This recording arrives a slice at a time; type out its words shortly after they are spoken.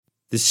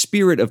The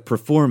spirit of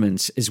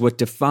performance is what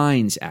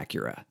defines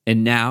Acura,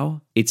 and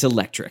now it's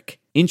electric.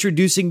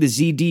 Introducing the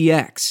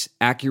ZDX,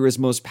 Acura's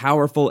most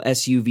powerful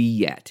SUV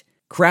yet.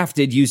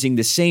 Crafted using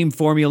the same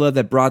formula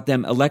that brought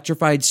them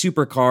electrified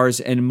supercars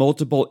and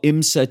multiple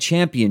IMSA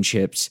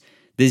championships,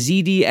 the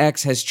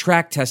ZDX has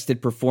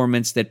track-tested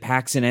performance that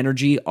packs an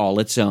energy all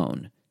its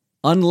own.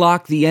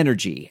 Unlock the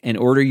energy and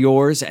order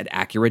yours at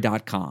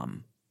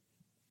Acura.com.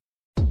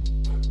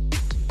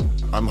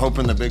 I'm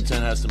hoping the Big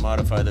Ten has to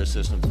modify their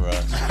system for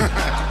us.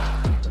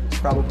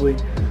 Probably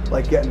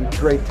like getting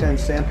grade 10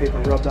 sandpaper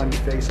rubbed on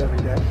your face every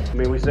day. I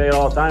mean, we say it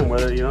all the time,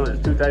 whether, there's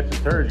two types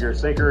of turds, you're a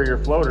sinker or you're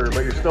a floater,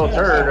 but you're still a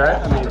turd, right?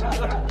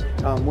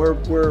 I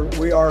mean,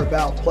 we are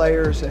about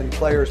players and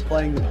players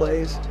playing the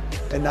plays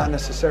and not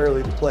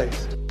necessarily the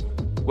plays.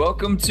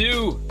 Welcome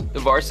to the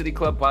Varsity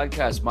Club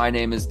podcast. My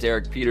name is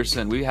Derek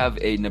Peterson. We have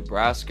a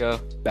Nebraska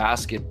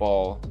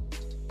basketball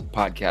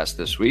podcast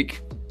this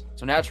week.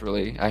 So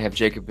naturally, I have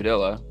Jacob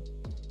Padilla,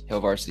 Hill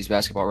Varsity's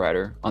basketball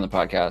writer, on the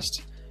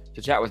podcast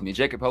to chat with me.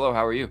 Jacob, hello,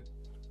 how are you?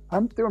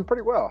 I'm doing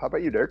pretty well. How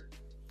about you, Derek?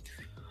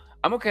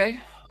 I'm okay.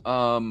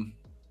 The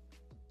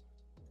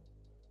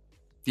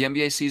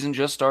NBA season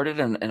just started,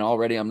 and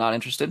already I'm not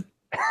interested,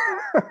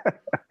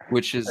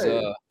 which is,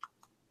 it's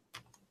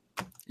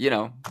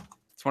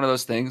one of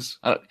those things.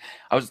 I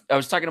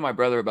was talking to my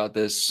brother about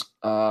this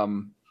a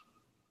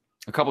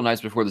couple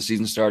nights before the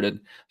season started.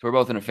 So we're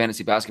both in a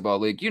fantasy basketball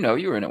league. You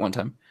were in it one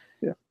time.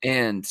 Yeah.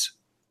 And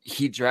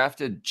he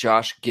drafted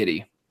Josh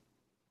Giddey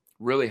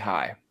really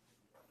high.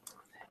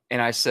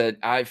 And I said,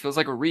 it feels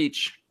like a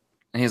reach.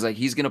 And he's like,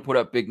 he's going to put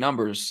up big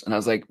numbers. And I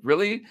was like,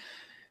 really?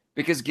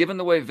 Because given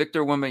the way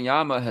Victor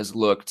Wembanyama has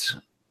looked,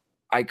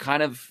 I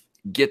kind of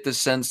get the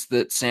sense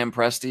that Sam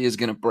Presti is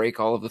going to break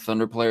all of the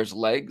Thunder players'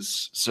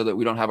 legs so that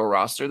we don't have a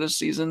roster this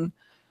season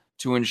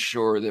to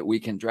ensure that we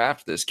can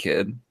draft this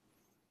kid.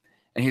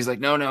 And he's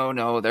like, no,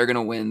 they're going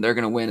to win. They're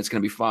going to win. It's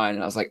going to be fine.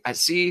 And I was like, I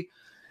see.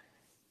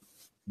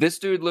 This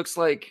dude looks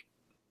like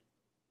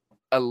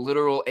a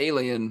literal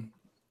alien,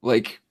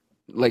 like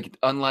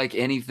unlike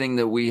anything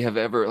that we have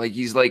ever,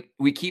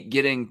 we keep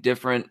getting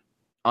different,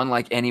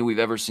 unlike any we've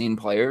ever seen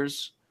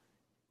players.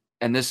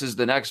 And this is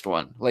the next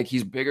one. Like,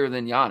 he's bigger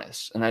than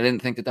Giannis. And I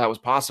didn't think that was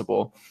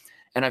possible.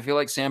 And I feel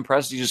like Sam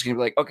Presti's just going to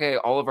be like, okay,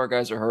 all of our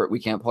guys are hurt. We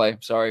can't play.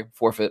 Sorry,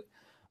 forfeit,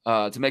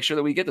 to make sure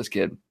that we get this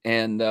kid.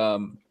 And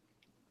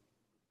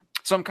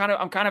so I'm kind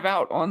of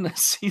out on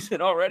this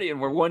season already, and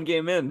we're one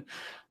game in.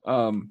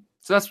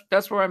 So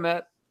that's where I'm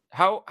at.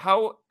 How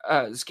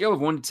scale of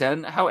 1 to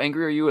 10, how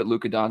angry are you at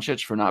Luka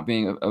Doncic for not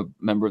being a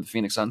member of the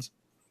Phoenix Suns?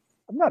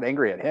 I'm not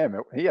angry at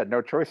him. He had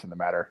no choice in the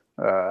matter.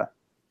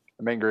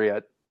 I'm angry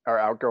at our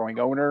outgoing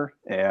owner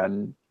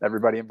and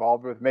everybody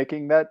involved with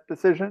making that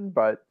decision.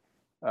 But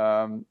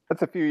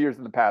that's a few years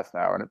in the past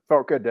now, and it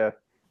felt good to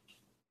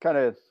kind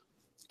of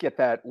get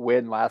that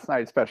win last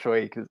night,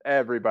 especially because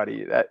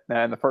everybody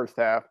in the first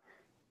half,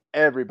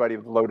 everybody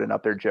was loading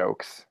up their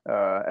jokes.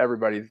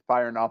 Everybody's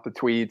firing off the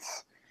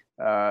tweets.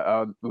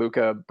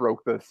 Luka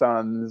broke the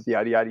Suns,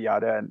 yada, yada,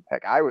 yada. And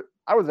heck, I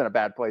was in a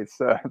bad place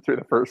through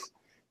the first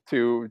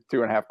two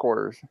and a half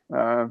quarters.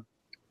 And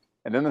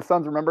then the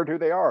Suns remembered who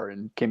they are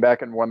and came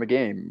back and won the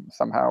game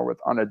somehow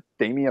on a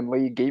Damian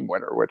Lee game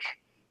winner, which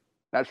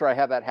not sure I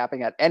have that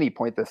happening at any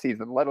point this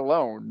season, let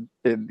alone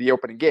in the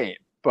opening game.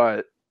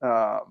 But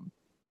I'm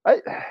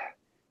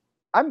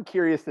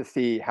curious to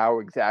see how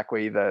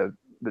exactly the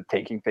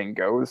tanking thing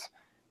goes.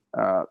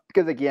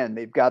 Because again,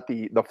 they've got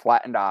the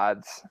flattened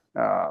odds.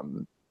 There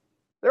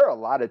are a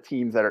lot of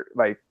teams that are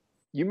like,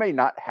 you may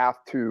not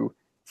have to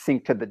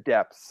sink to the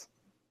depths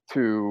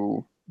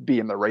to be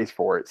in the race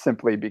for it,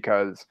 simply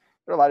because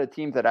there are a lot of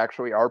teams that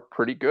actually are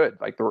pretty good.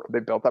 Like they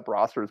built up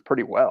rosters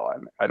pretty well.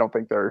 And I don't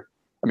think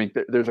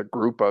there's a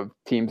group of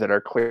teams that are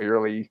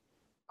clearly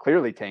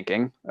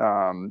tanking,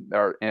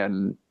 are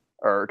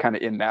kind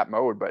of in that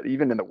mode. But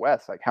even in the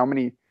West, like how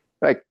many,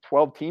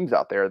 12 teams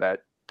out there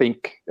that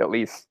think, at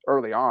least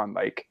early on,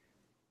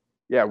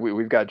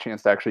 we've got a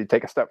chance to actually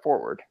take a step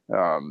forward.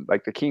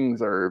 Like the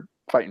Kings are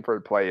fighting for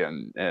a play,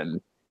 and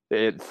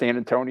it's San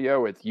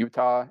Antonio, it's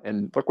Utah,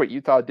 and look what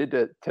Utah did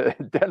to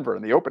Denver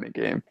in the opening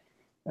game.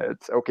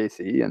 It's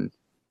OKC, and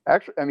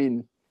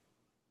actually,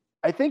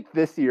 I think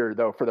this year,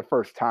 though, for the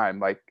first time,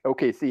 like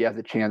OKC has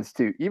a chance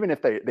to, even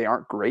if they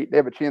aren't great, they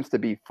have a chance to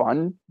be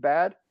fun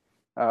bad,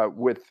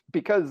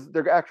 because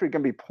they're actually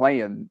going to be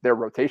playing their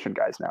rotation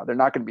guys now. They're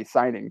not going to be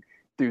signing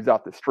dudes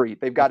off the street.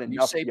 They've got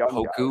enough young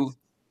Poku guys.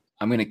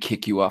 I'm going to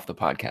kick you off the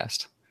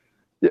podcast.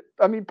 Yeah,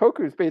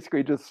 Poku is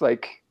basically just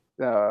like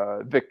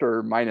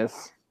Victor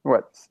minus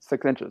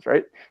 6 inches,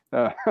 right?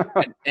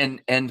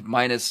 And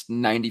minus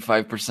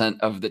 95%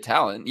 of the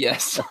talent.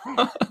 Yes.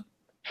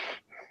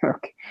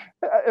 Okay.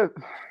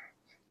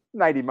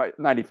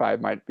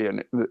 95 might be a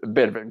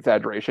bit of an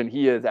exaggeration.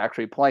 He is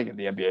actually playing in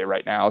the NBA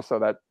right now, so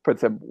that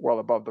puts him well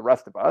above the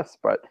rest of us.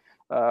 But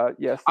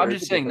yes, I'm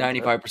just saying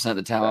 95% of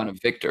the talent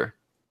of Victor.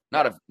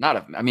 Not of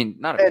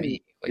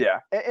me. Yeah,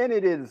 and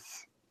it is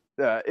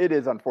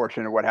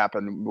unfortunate what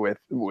happened with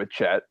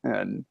Chet,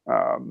 and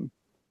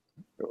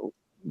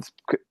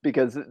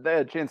because they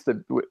had a chance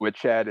to with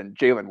Chad, and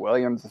Jalen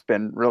Williams has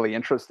been really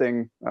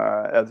interesting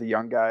as a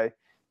young guy.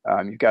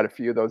 You've got a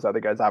few of those other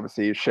guys,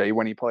 obviously Shea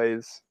when he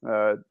plays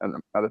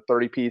another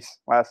 30-piece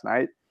last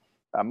night.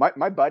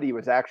 My buddy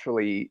had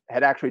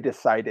actually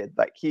decided,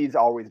 like, he's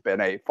always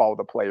been a follow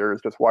the players,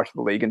 just watch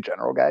the league in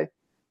general guy.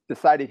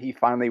 Decided he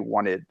finally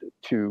wanted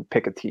to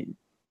pick a team,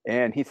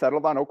 and he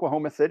settled on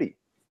Oklahoma City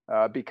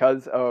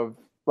because of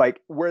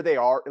like where they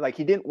are. Like,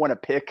 he didn't want to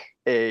pick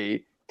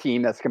a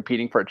team that's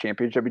competing for a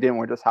championship. He didn't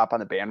want to just hop on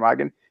the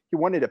bandwagon. He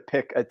wanted to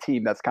pick a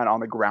team that's kind of on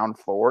the ground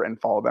floor and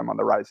follow them on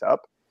the rise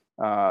up.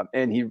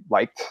 And he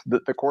liked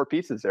the core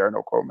pieces there in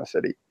Oklahoma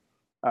City.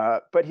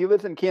 But he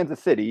lives in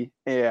Kansas City,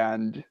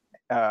 and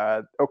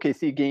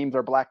OKC games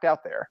are blacked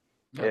out there.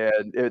 Yep.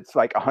 And it's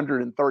like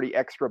 $130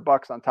 extra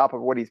bucks on top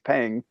of what he's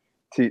paying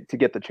to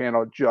get the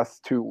channel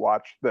just to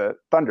watch the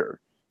Thunder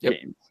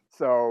games.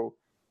 So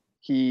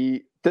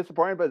he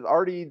disappointed, but is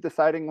already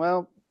deciding,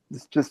 well,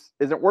 this just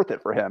isn't worth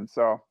it for him.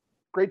 So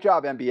great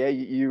job,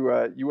 NBA.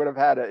 You would have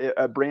had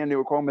a brand new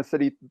Oklahoma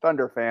City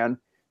Thunder fan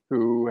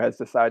who has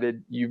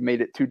decided you've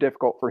made it too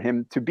difficult for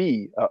him to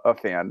be a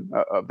fan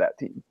of that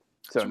team.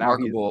 So it's now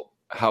remarkable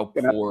how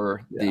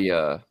poor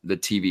the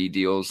TV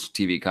deals,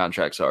 TV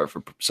contracts are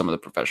for some of the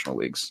professional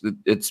leagues.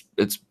 It's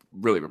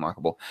really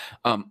remarkable.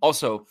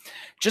 Also,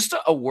 just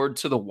a word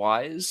to the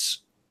wise.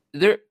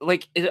 There,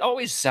 like, it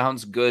always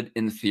sounds good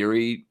in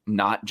theory,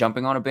 not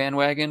jumping on a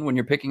bandwagon when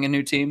you're picking a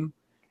new team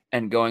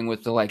and going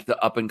with the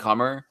up and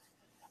comer.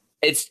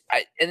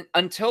 And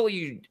until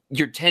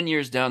you're 10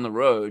 years down the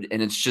road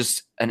and it's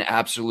just an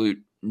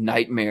absolute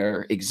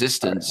nightmare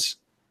existence.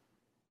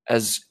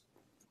 As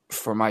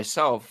for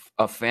myself,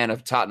 a fan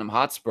of Tottenham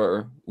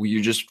Hotspur,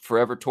 you're just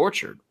forever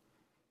tortured.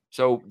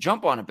 So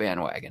jump on a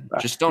bandwagon.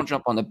 Just don't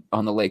jump on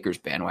the Lakers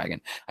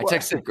bandwagon. I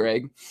texted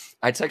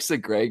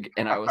Greg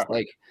and I was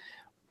like,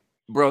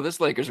 bro, this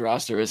Lakers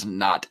roster is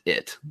not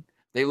it.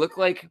 They look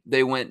like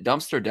they went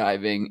dumpster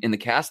diving in the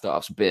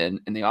cast-offs bin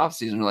in the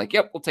offseason. They're like,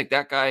 yep, we'll take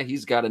that guy.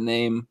 He's got a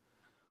name.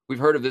 We've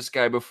heard of this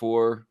guy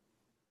before.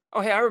 Oh,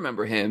 hey, I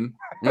remember him.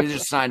 And they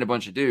just signed a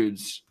bunch of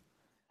dudes.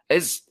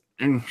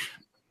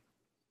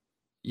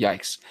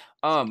 Yikes.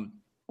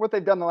 What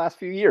they've done the last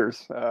few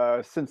years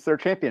since their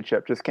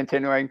championship, just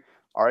continuing,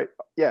 all right,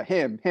 yeah,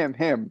 him.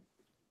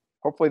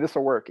 Hopefully this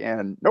will work.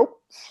 And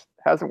nope,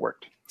 hasn't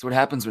worked. That's what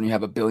happens when you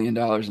have $1 billion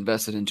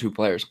invested in two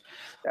players.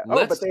 Yeah.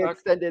 Oh, but they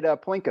extended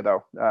Plinka,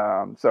 though.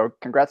 So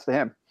congrats to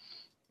him.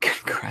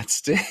 Congrats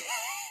to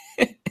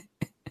him.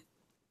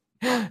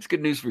 It's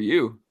good news for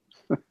you.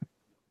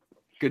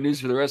 Good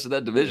news for the rest of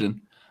that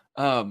division.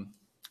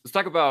 Let's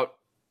talk about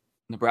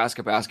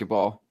Nebraska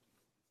basketball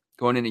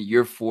going into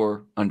year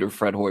 4 under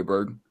Fred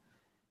Hoiberg.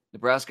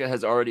 Nebraska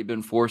has already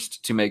been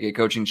forced to make a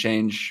coaching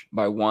change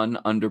by one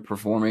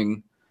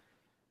underperforming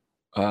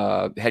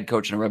head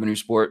coach in a revenue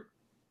sport.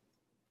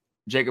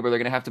 Jacob, are they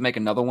going to have to make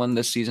another one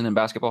this season in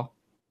basketball?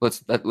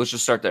 Let's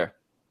just start there.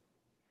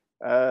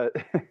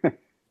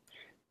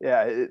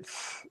 Yeah,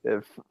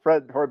 if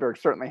Fred Hoiberg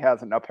certainly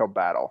has an uphill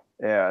battle,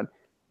 and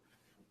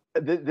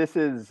this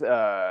is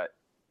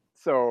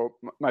so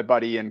my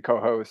buddy and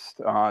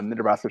co-host on the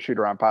Nebraska Shoot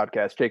Around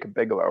podcast, Jacob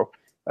Bigelow,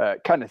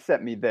 kind of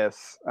sent me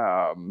this,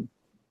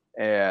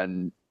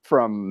 and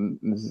from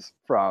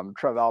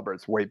Trev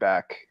Alberts way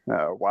back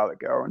a while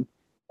ago, and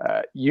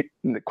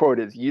the quote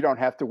is, "You don't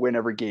have to win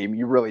every game.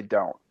 You really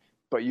don't.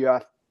 But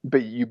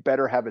you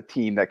better have a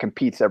team that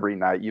competes every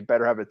night. You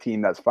better have a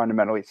team that's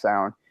fundamentally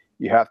sound.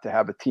 You have to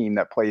have a team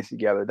that plays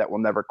together, that will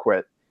never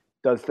quit,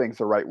 does things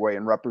the right way,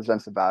 and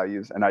represents the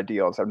values and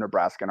ideals of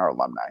Nebraska and our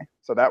alumni."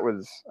 So that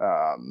was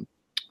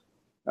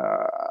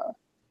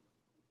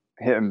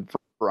him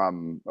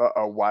from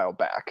a while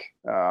back,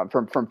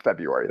 from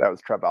February. That was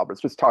Trev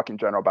Alberts, just talking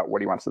general about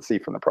what he wants to see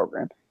from the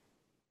program.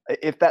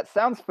 If that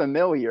sounds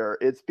familiar,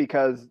 it's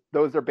because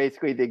those are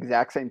basically the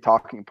exact same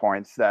talking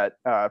points that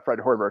Fred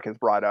Hoiberg has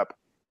brought up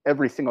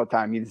every single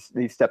time he's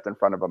stepped in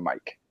front of a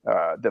mic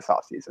this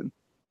offseason.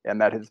 And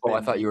that has been.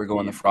 I thought you were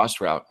going the Frost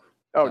route.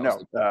 Oh, that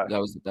no.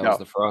 Was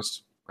the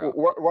Frost route.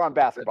 We're on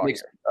basketball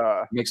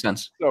here. Makes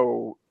sense.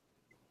 So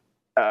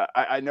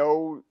I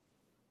know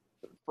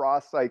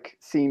Frost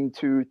seemed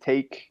to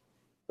take,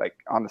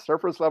 on the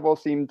surface level,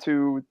 seemed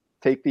to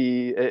take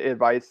the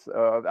advice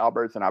of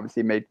Alberts and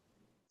obviously made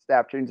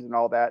staff changes and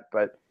all that,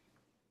 but it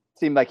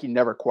seemed like he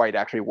never quite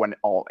actually went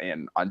all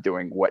in on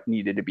doing what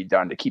needed to be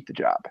done to keep the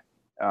job.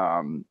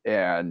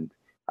 And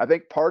I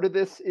think part of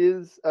this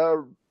is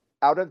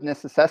out of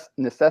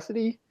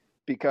necessity,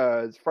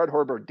 because Fred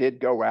Hoiberg did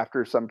go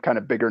after some kind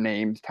of bigger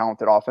names,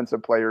 talented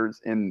offensive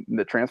players in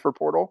the transfer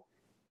portal,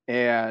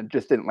 and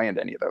just didn't land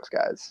any of those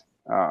guys.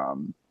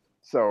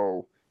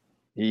 So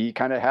he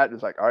kind of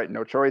was like, all right,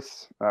 no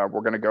choice. We're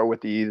going to go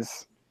with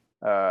these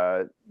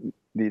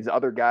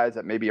other guys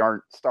that maybe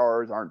aren't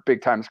stars, aren't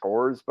big time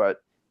scorers,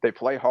 but they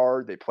play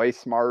hard, they play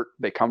smart,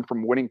 they come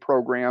from winning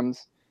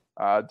programs.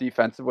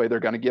 Defensively, they're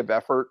going to give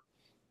effort.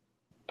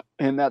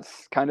 And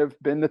that's kind of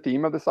been the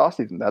theme of this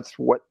offseason. That's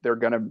what they're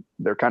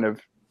kind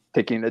of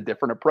taking a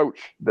different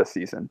approach this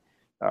season.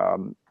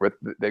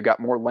 They've got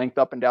more length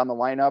up and down the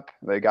lineup.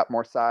 They got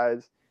more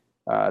size.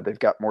 They've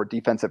got more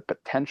defensive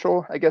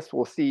potential. I guess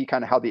we'll see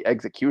kind of how the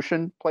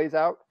execution plays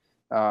out.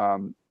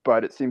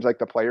 But it seems like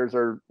the players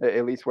are,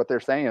 at least what they're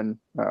saying,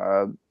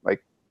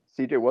 like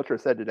CJ Wilcher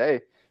said today.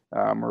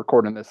 We're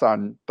recording this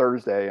on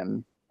Thursday,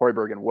 and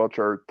Hoiberg and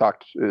Wilcher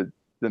talked to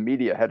the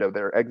media ahead of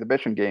their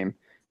exhibition game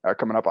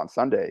coming up on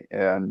Sunday,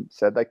 and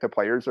said like the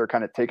players are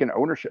kind of taking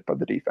ownership of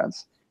the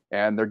defense,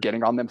 and they're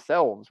getting on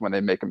themselves when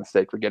they make a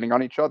mistake. They're getting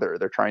on each other.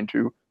 They're trying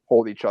to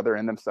hold each other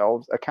and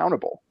themselves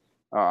accountable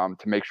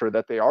to make sure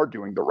that they are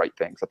doing the right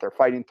things, that they're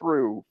fighting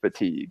through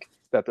fatigue,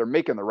 that they're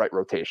making the right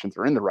rotations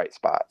or in the right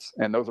spots.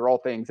 And those are all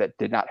things that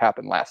did not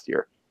happen last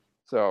year.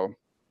 So,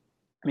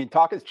 I mean,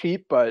 talk is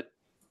cheap, but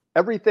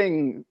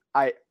everything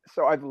I've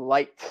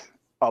liked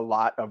a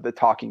lot of the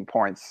talking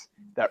points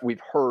that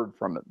we've heard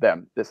from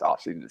them this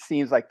offseason. It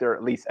seems like they're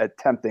at least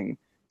attempting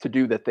to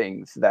do the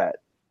things that,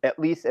 at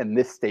least in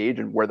this stage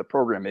and where the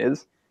program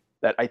is,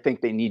 that I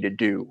think they need to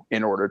do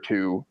in order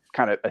to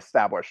kind of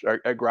establish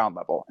a ground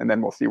level. And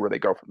then we'll see where they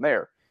go from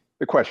there.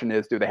 The question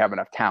is, do they have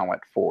enough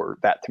talent for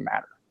that to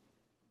matter?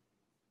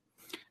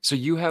 So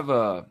you have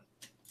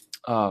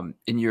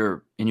in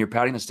your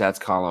padding the stats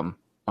column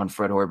on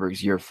Fred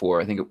Hoiberg's year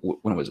 4,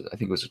 when was it? I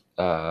think it was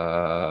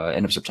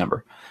end of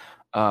September.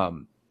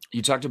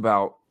 You talked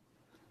about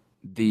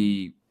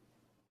the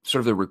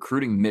sort of the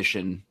recruiting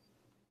mission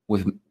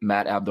with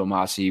Matt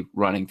Abdelmassih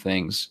running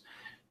things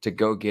to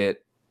go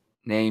get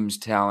names,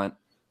 talent,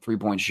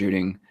 3-point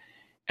shooting,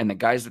 and the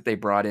guys that they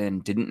brought in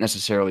didn't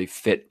necessarily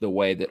fit the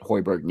way that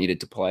Hoiberg needed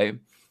to play.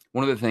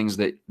 One of the things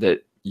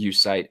that you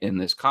cite in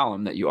this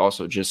column that you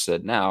also just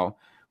said now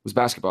was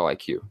basketball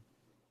IQ.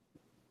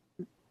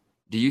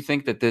 Do you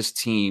think that this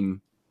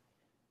team,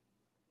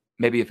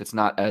 maybe if it's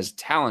not as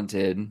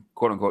talented,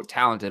 quote unquote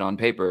talented on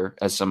paper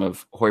as some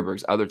of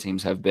Hoiberg's other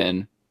teams have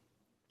been,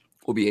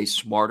 will be a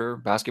smarter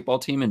basketball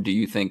team? And do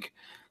you think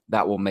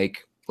that will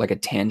make like a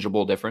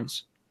tangible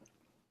difference?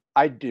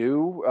 I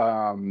do,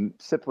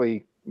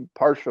 simply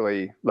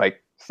partially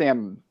like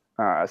Sam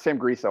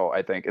Griesel,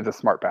 I think, is a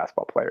smart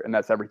basketball player. And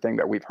that's everything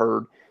that we've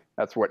heard.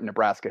 That's what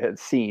Nebraska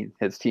has seen.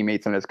 His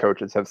teammates and his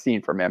coaches have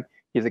seen from him.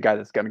 He's a guy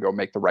that's going to go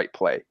make the right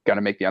play, going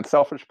to make the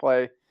unselfish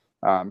play,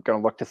 going to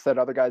look to set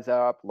other guys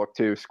up, look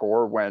to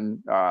score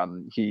when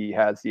he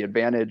has the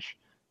advantage.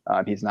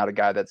 He's not a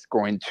guy that's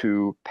going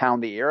to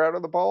pound the air out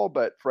of the ball,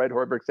 but Fred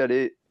Hoiberg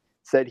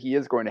said he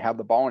is going to have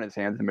the ball in his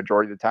hands the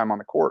majority of the time on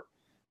the court.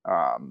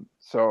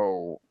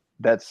 So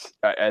that's,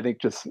 I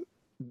think, just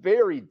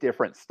very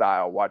different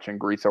style watching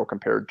Griesel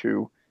compared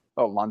to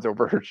Alonzo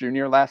Verter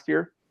Jr. last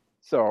year.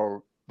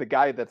 So the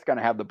guy that's going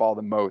to have the ball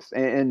the most,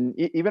 and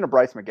even a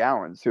Bryce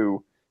McGowan's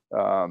who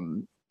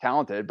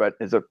talented, but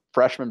is a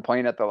freshman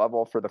playing at the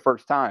level for the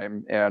first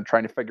time and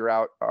trying to figure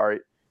out, all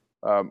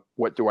right,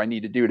 what do I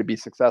need to do to be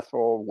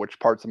successful? Which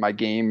parts of my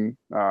game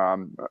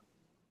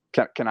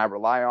can I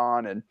rely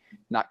on, and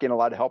not getting a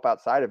lot of help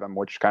outside of him,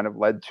 which kind of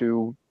led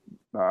to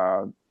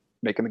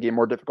making the game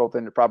more difficult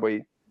than it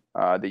probably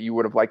that you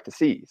would have liked to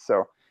see.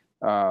 So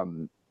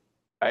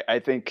I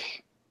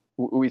think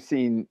we've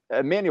seen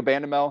Emmanuel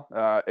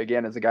Bandamel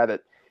again as a guy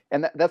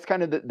that's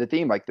kind of the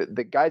theme. Like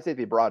the guys that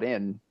they brought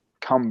in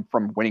come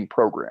from winning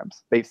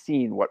programs. They've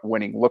seen what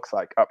winning looks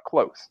like up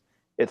close.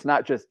 It's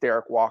not just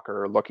Derek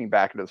Walker looking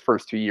back at his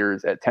first 2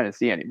 years at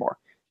Tennessee anymore.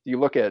 You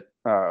look at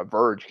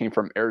Verge, came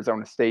from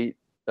Arizona State,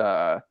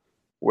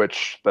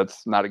 which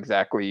that's not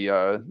exactly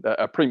a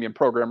premium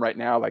program right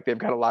now. Like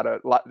they've had a lot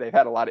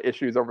of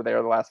issues over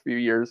there the last few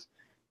years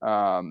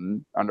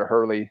under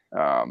Hurley.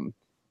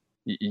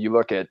 You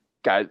look at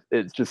guys,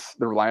 it's just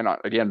they're relying on,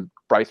 again,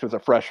 Bryce was a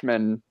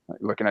freshman.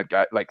 Looking at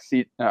guys like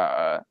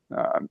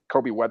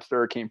Kobe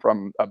Webster came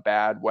from a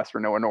bad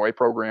Western Illinois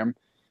program.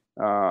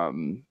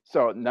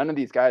 So none of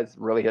these guys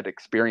really had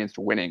experienced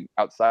winning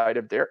outside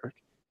of Derek.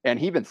 And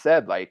he even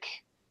said, like,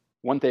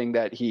 one thing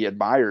that he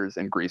admires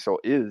in Griesel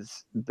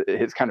is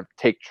his kind of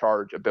take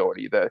charge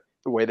ability, the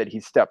way that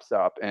he steps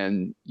up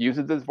and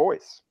uses his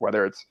voice,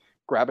 whether it's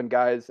grabbing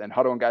guys and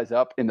huddling guys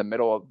up in the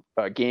middle of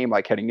a game,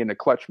 like heading into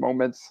clutch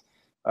moments,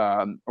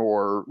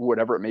 or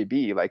whatever it may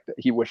be. Like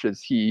he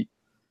wishes he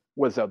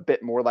was a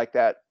bit more like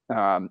that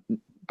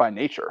by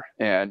nature.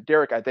 And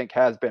Derek, I think,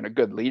 has been a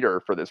good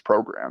leader for this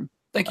program.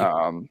 Thank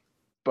you.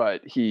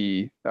 But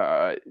he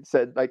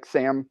said, like,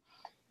 Sam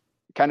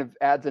kind of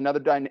adds another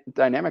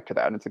dynamic to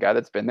that. And it's a guy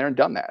that's been there and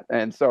done that.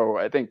 And so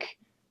I think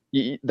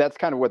that's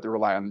kind of what they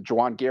rely on.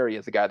 Juwan Gary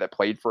is a guy that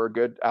played for a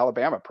good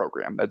Alabama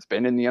program that's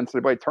been in the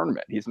NCAA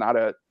tournament. He's not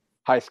a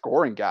high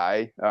scoring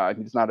guy.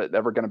 He's not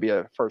ever going to be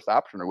a first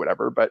option or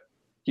whatever, but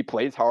he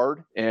plays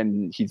hard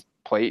and he's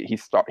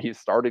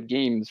started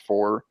games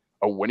for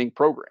a winning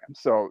program.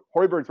 So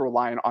Hoiberg's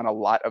relying on a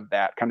lot of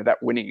that, kind of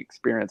that winning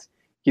experience.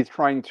 He's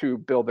trying to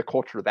build a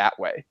culture that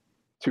way,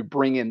 to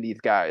bring in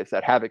these guys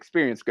that have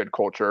experienced good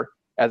culture,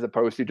 as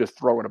opposed to just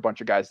throwing a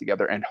bunch of guys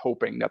together and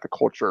hoping that the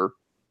culture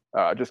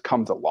just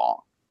comes along.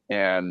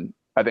 And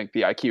I think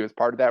the IQ is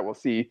part of that. We'll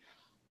see.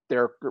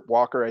 Derek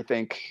Walker, I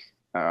think,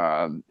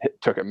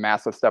 took a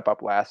massive step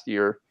up last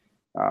year.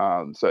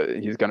 So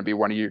he's going to be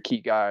one of your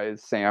key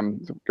guys.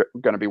 Sam's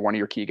going to be one of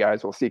your key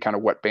guys. We'll see kind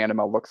of what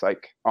Bandamel looks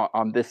like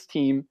on this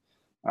team.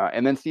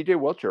 And then CJ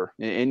Wilcher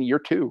in year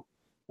 2.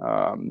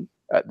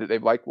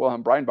 They've liked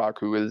Wilhelm Breinbach,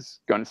 who is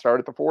going to start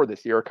at the 4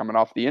 this year, coming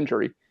off the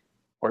injury.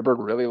 Hoiberg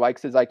really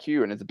likes his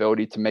IQ and his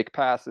ability to make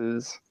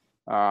passes,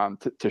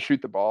 to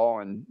shoot the ball,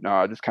 and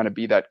just kind of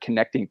be that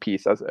connecting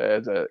piece as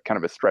a kind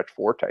of a stretch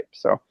 4 type.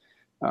 So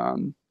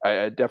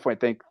I definitely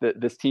think that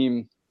this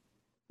team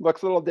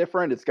looks a little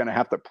different. It's going to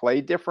have to play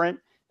different,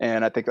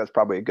 and I think that's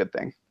probably a good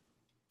thing.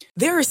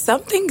 There are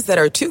some things that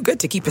are too good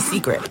to keep a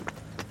secret.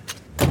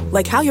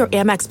 Like how your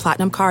Amex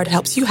Platinum card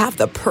helps you have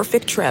the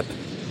perfect trip.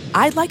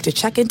 I'd like to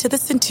check into the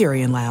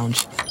Centurion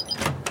Lounge.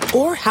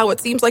 Or how it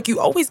seems like you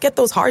always get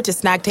those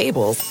hard-to-snag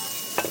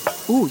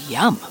tables. Ooh,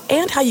 yum.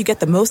 And how you get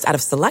the most out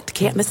of select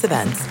can't-miss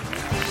events.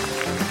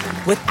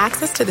 With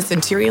access to the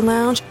Centurion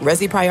Lounge,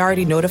 Resi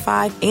Priority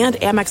Notified, and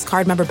Amex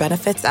card member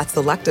benefits at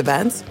select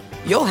events,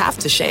 you'll have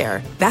to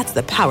share. That's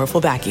the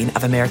powerful backing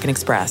of American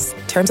Express.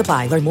 Terms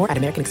apply. Learn more at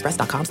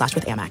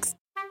americanexpress.com/withAmex.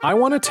 I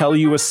want to tell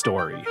you a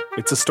story.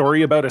 It's a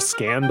story about a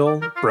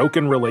scandal,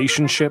 broken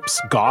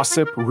relationships,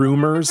 gossip,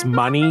 rumors,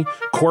 money,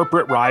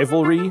 corporate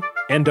rivalry,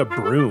 and a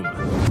broom.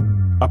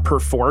 A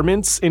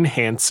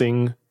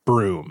performance-enhancing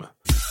broom.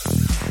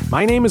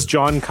 My name is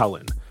John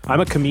Cullen. I'm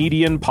a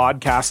comedian,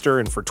 podcaster,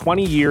 and for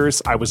 20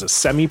 years, I was a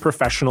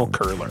semi-professional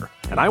curler.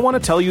 And I want to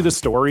tell you the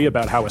story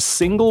about how a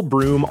single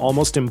broom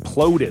almost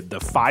imploded the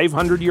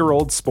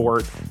 500-year-old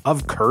sport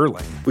of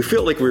curling. We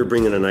feel like we were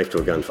bringing a knife to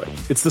a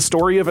gunfight. It's the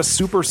story of a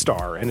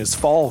superstar and his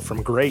fall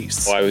from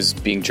grace. Well, I was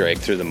being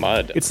dragged through the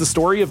mud. It's the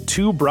story of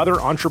 2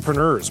 brother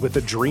entrepreneurs with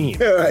a dream.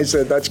 I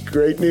said, that's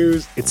great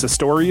news. It's a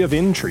story of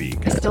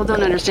intrigue. I still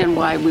don't understand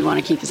why we want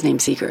to keep his name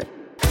secret.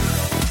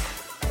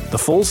 The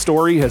full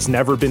story has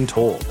never been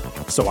told,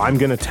 so I'm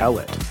going to tell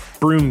it.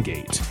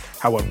 Broomgate,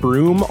 how a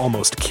broom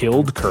almost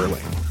killed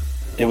curling.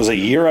 It was a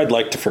year I'd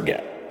like to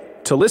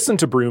forget. To listen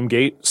to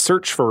Broomgate,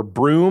 search for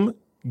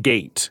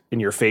Broomgate in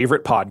your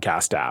favorite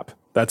podcast app.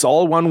 That's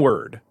all one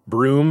word,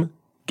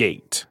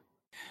 Broomgate.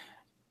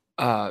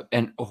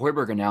 And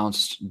Hoiberg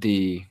announced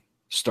the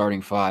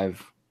starting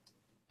 5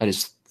 at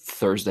his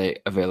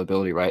Thursday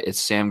availability, right? It's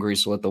Sam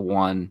Griesel at the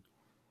 1,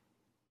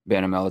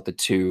 Bandamel at the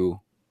 2,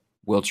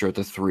 Wilcher at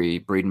the 3,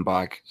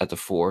 Breedenbach at the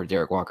 4,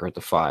 Derek Walker at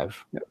the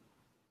 5. Yep.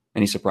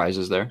 Any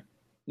surprises there?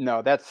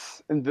 No,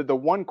 that's the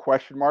one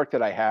question mark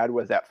that I had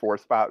was that 4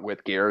 spot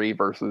with Gary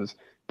versus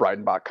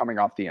Breidenbach coming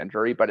off the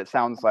injury. But it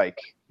sounds like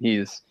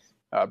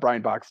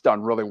Breidenbach's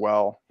done really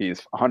well.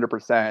 He's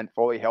 100%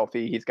 fully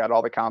healthy. He's got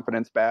all the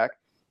confidence back.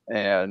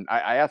 And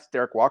I asked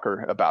Derek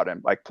Walker about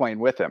him, like playing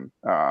with him.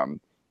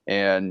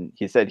 And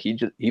he said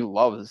he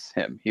loves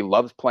him. He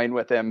loves playing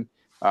with him.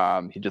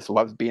 He just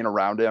loves being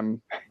around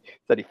him. He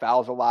said he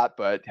fouls a lot,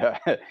 but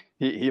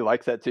he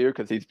likes that too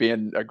because he's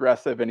being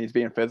aggressive and he's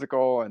being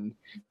physical. And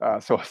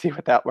so we'll see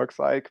what that looks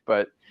like.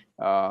 But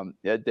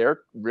yeah, Derek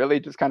really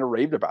just kind of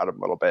raved about him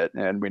a little bit.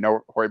 And we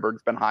know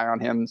Hoiberg's been high on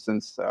him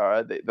since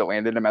they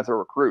landed him as a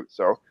recruit.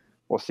 So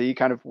we'll see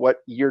kind of what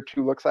year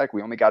 2 looks like.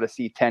 We only got to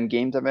see 10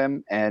 games of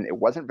him, and it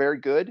wasn't very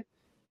good.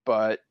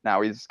 But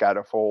now he's got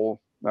a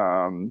full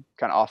kind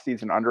of off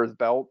season under his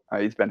belt.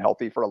 He's been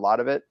healthy for a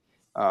lot of it.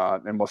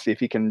 And we'll see if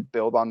he can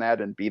build on that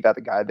and be that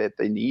the guy that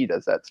they need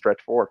as that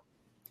stretch 4.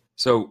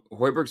 So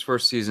Hoiberg's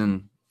first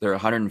season, they're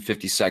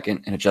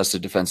 152nd in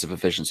adjusted defensive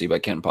efficiency by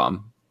Ken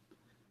Palm.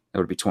 That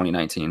would be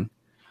 2019.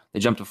 They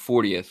jumped to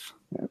 40th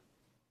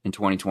in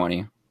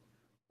 2020.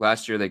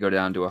 Last year, they go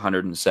down to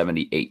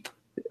 178th.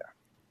 Yeah.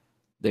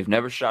 They've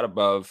never shot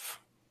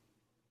above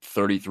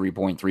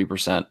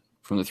 33.3%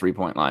 from the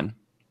 3-point line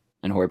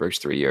in Hoiberg's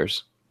 3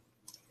 years.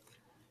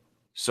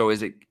 So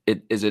is it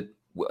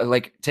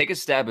like, take a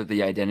stab at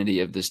the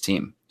identity of this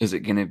team. Is it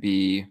going to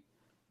be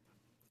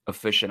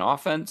efficient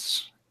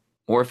offense,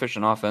 more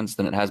efficient offense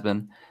than it has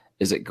been?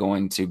 Is it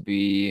going to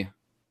be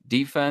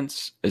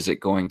defense? Is it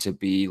going to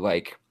be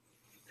like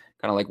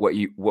kind of like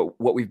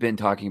what we've been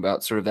talking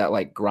about, sort of that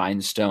like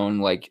grindstone,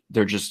 like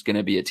they're just going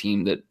to be a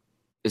team that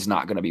is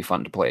not going to be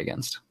fun to play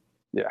against?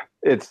 Yeah,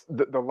 it's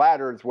the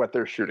latter is what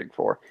they're shooting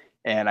for.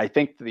 And I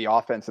think the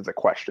offense is a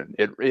question.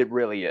 It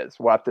really is.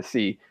 We'll have to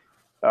see.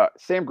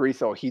 Sam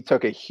Griesel, he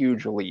took a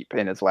huge leap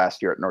in his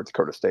last year at North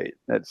Dakota State.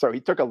 And so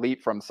he took a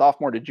leap from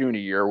sophomore to junior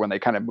year when they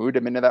kind of moved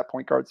him into that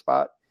point guard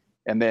spot.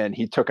 And then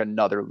he took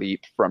another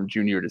leap from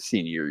junior to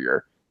senior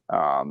year.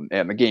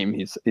 And the game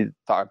he's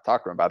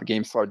talking about, the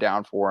game slowed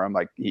down for him.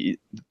 Like the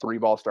 3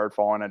 ball started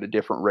falling at a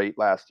different rate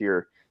last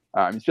year.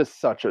 He's just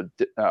such a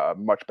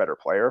much better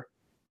player.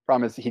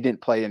 Problem is he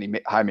didn't play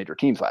any high major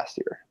teams last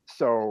year.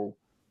 So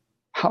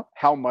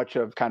how much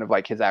of kind of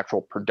like his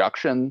actual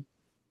production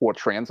will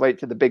translate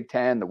to the Big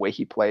Ten, the way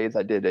he plays.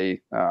 I did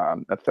a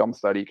film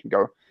study. You can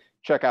go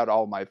check out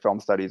all my film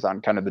studies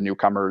on kind of the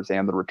newcomers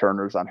and the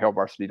returners on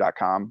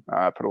hailvarsity.com.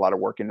 I put a lot of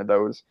work into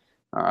those.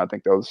 I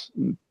think those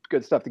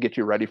good stuff to get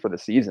you ready for the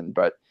season.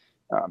 But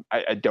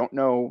I don't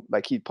know,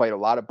 like he played a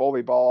lot of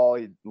bully ball,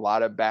 a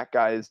lot of back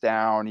guys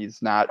down.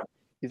 He's not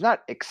he's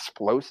not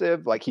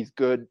explosive. Like he's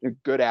good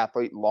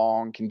athlete,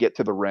 long, can get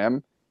to the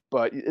rim,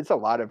 but it's a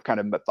lot of kind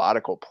of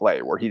methodical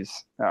play where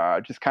he's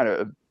just kind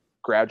of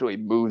gradually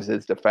moves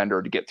his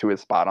defender to get to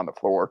his spot on the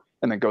floor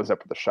and then goes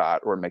up with a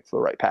shot or makes the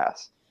right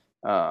pass.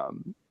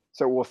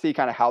 So we'll see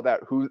kind of how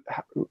that,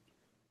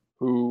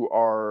 who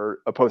our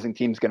opposing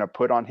team's going to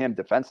put on him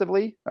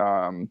defensively,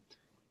 and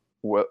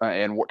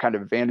what kind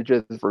of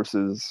advantages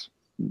versus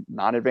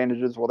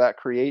non-advantages will that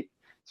create.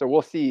 So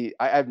we'll see.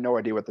 I have no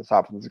idea what this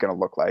offense is going to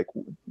look like.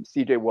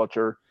 CJ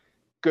Wilcher,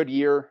 good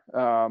year,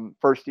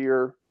 first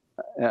year,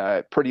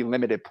 pretty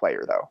limited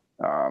player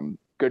though.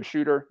 Good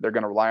shooter. They're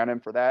going to rely on him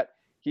for that.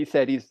 He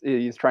said he's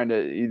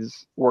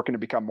working to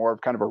become more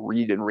of kind of a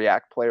read and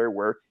react player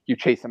where you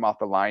chase him off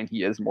the line.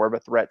 He is more of a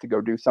threat to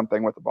go do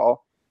something with the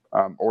ball,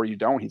 or you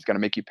don't. He's going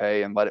to make you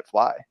pay and let it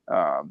fly.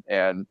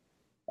 And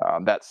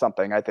that's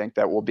something I think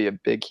that will be a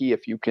big key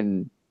if you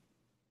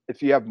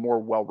have more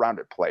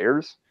well-rounded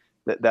players.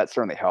 That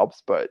certainly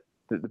helps. But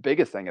the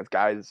biggest thing is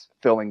guys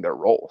filling their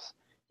roles.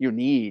 You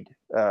need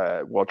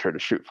Wilcher to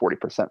shoot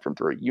 40% from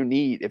three. You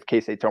need, if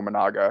Keisei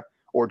Tominaga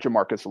or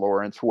Jamarcus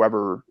Lawrence,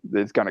 whoever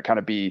is going to kind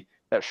of be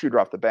that shooter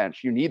off the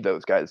bench, you need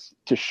those guys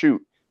to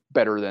shoot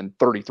better than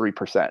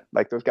 33%.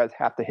 Like those guys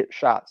have to hit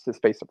shots to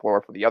space the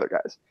floor for the other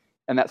guys.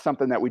 And that's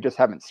something that we just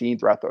haven't seen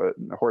throughout the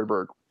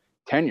Hoiberg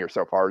tenure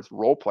so far, is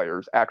role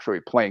players actually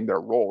playing their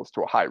roles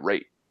to a high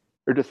rate.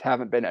 There just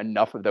haven't been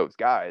enough of those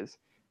guys.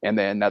 And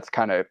then that's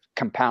kind of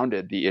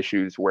compounded the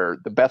issues where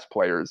the best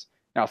players,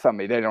 now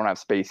suddenly they don't have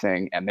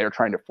spacing and they're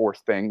trying to force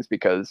things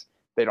because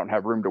they don't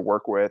have room to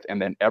work with. And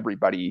then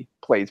everybody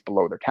plays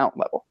below their talent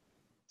level.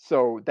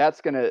 So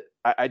that's going to,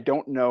 I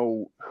don't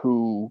know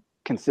who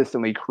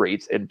consistently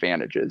creates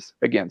advantages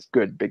against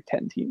good Big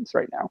Ten teams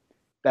right now.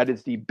 That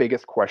is the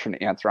biggest question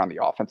to answer on the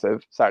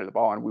offensive side of the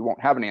ball. And we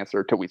won't have an answer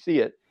until we see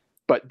it.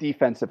 But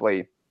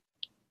defensively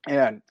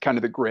and kind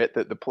of the grit,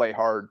 the play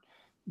hard,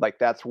 like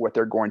that's what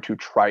they're going to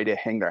try to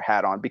hang their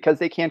hat on because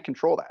they can't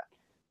control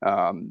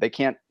that. They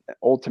can't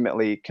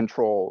ultimately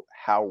control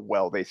how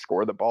well they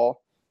score the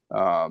ball,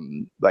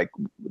 like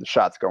the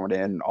shots going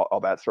in, all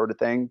that sort of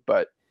thing.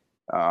 But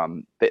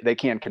they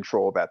can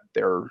control that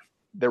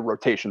their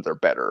rotations are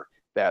better,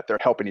 that they're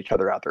helping each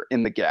other out there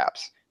in the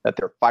gaps, that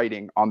they're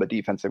fighting on the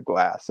defensive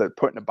glass, so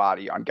putting a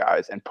body on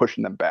guys and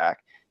pushing them back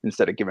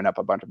instead of giving up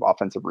a bunch of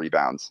offensive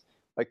rebounds.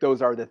 Like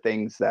those are the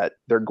things that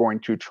they're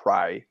going to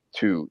try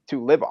to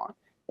live on.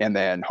 And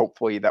then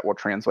hopefully that will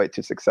translate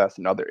to success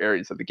in other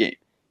areas of the game.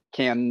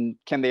 Can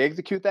they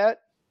execute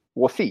that?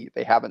 We'll see.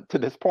 They haven't to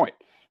this point.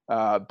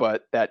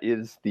 But that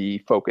is the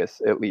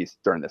focus, at least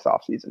during this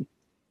offseason.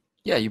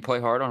 Yeah, you play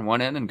hard on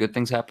one end and good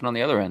things happen on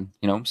the other end.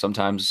 You know,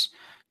 sometimes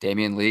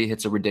Damian Lee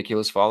hits a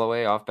ridiculous fall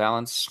away, off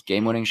balance,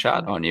 game-winning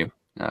shot on you.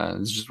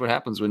 It's just what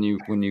happens when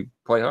you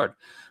play hard.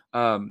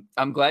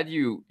 I'm glad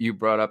you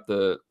brought up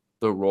the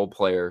role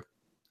player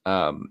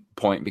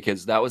point,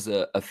 because that was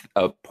a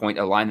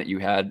line that you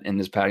had in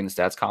this padding the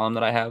stats column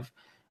that I have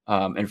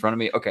in front of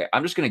me. Okay,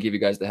 I'm just going to give you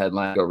guys the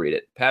headline. Go read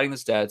it. Padding the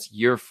stats,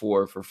 year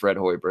 4 for Fred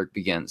Hoiberg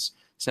begins.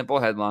 Simple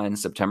headline.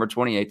 September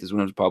 28th is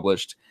when it was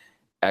published.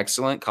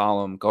 Excellent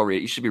column. Go read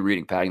it. You should be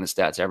reading Padding the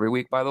Stats every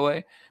week, by the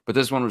way. But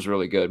this one was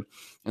really good.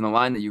 And the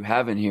line that you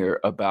have in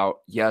here about,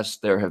 yes,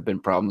 there have been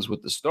problems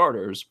with the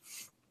starters,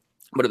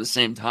 but at the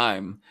same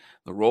time,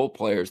 the role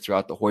players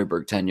throughout the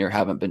Hoiberg tenure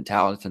haven't been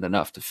talented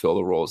enough to fill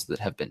the roles that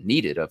have been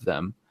needed of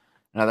them.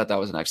 And I thought that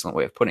was an excellent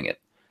way of putting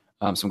it.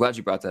 So I'm glad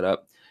you brought that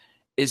up.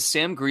 Is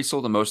Sam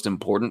Griesel the most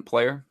important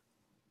player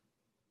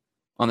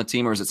on the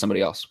team, or is it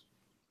somebody else?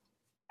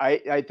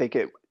 I think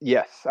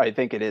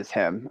it is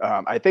him.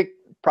 I think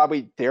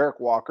probably Derek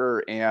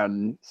Walker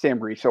and Sam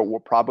Griesel will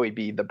probably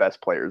be the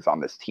best players on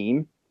this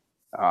team,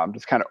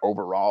 just kind of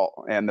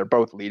overall. And they're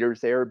both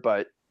leaders there,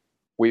 but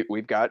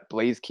we've got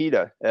Blaze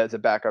Keita as a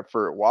backup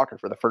for Walker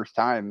for the first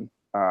time.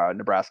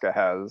 Nebraska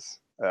has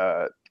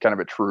kind of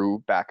a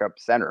true backup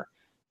center.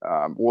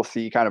 We'll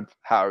see kind of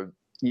how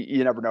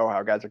you never know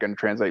how guys are going to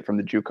translate from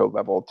the JUCO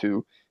level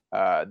to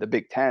the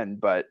Big Ten,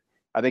 but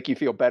I think you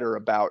feel better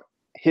about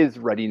his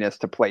readiness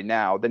to play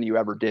now than you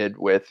ever did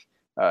with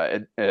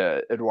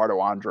Eduardo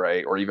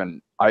Andre or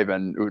even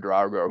Ivan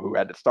Udrago, who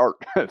had to start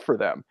for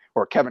them,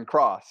 or Kevin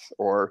Cross,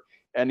 or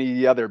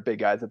any other big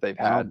guys that they've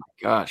had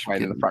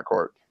playing in the front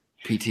court.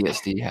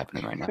 PTSD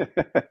happening right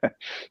now.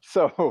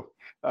 So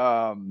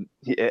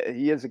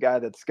he is a guy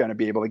that's going to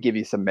be able to give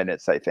you some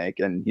minutes, I think,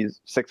 and he's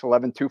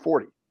 6'11",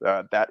 240.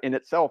 That in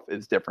itself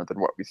is different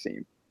than what we've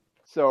seen.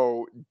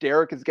 So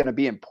Derek is going to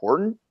be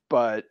important,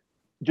 but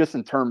just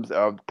in terms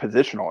of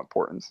positional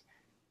importance,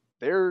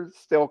 they're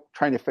still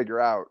trying to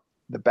figure out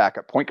the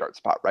backup point guard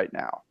spot right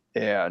now.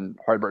 And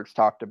Hoiberg's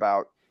talked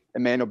about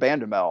Emmanuel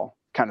Bandamel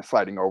kind of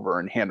sliding over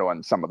and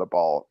handling some of the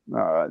ball,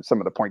 some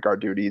of the point guard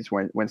duties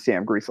when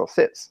Sam Griesel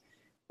sits.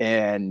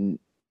 And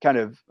kind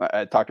of,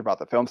 I talked about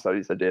the film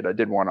studies I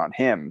did one on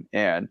him,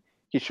 and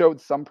he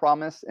showed some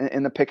promise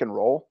in the pick and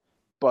roll,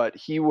 but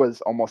he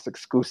was almost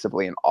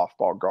exclusively an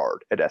off-ball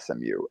guard at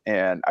SMU.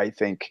 And I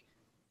think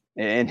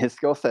And his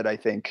skill set, I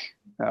think,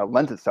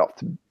 lends itself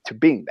to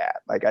being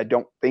that. Like, I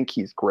don't think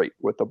he's great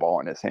with the ball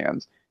in his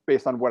hands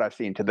based on what I've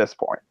seen to this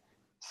point.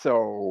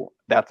 So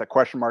that's a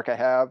question mark I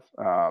have.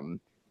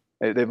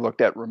 They've looked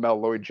at Ramel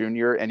Lloyd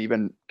Jr. and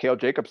even Cale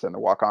Jacobson, the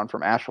walk-on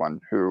from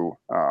Ashland, who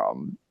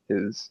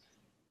is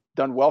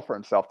done well for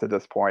himself to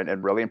this point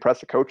and really impressed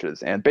the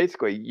coaches. And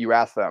basically, you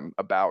ask them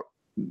about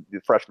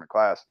the freshman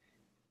class,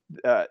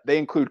 they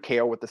include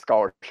Cale with the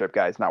scholarship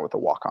guys, not with the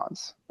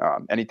walk-ons.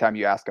 Anytime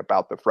you ask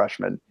about the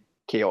freshmen,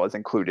 Cale is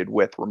included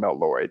with Ramel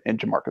Lloyd and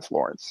Jamarcus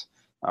Lawrence.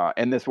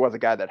 And this was a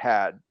guy that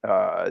had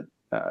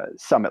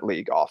Summit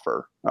League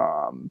offer.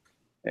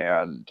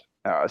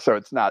 So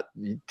it's not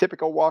the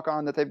typical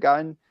walk-on that they've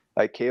gotten.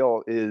 Like,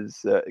 Cale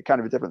is kind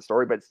of a different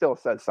story, but it still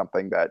says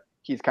something that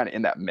he's kind of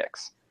in that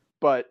mix.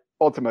 But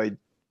ultimately,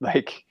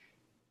 like,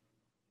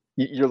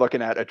 you're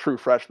looking at a true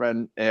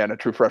freshman and a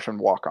true freshman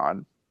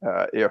walk-on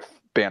if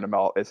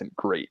Bandamel isn't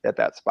great at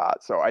that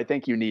spot. So I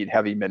think you need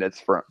heavy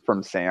minutes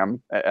from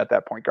Sam at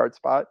that point guard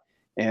spot.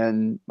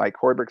 And like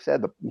Hoiberg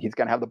said, he's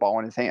going to have the ball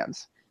in his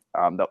hands.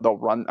 They'll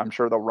run. I'm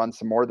sure they'll run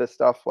some more of this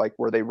stuff, like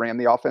where they ran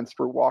the offense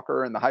through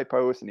Walker in the high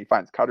post and he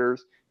finds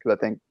cutters, because I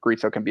think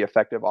Griesel can be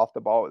effective off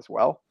the ball as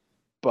well.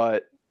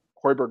 But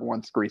Hoiberg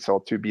wants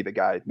Griesel to be the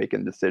guy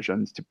making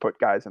decisions, to put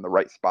guys in the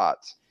right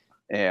spots.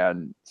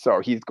 And so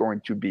he's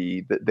going to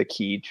be the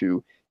key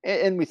to,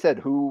 and we said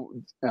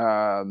who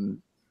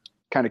kind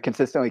of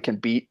consistently can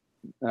beat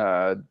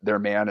their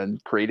man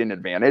and create an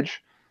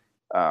advantage.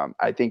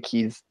 I think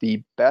he's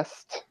the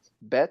best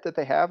bet that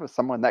they have, is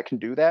someone that can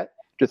do that,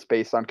 just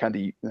based on kind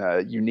of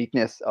the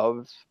uniqueness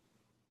of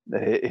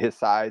his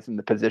size and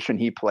the position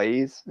he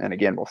plays. And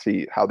again, we'll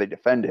see how they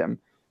defend him.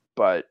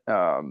 But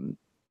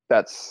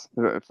that's,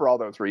 for all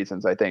those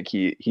reasons, I think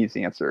he's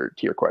the answer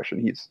to your question.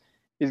 He's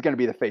going to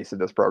be the face of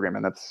this program,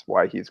 and that's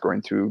why he's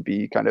going to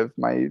be kind of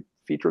my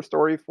feature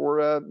story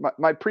for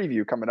my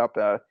preview coming up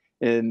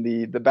in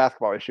the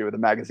basketball issue of the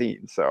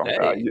magazine. So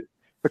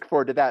look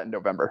forward to that in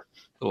November.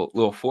 A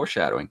little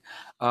foreshadowing.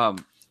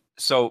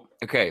 So,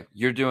 okay,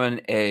 you're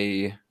doing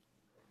a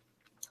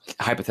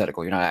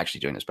hypothetical. You're not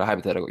actually doing this, but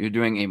hypothetical. You're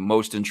doing a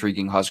most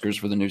intriguing Huskers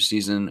for the new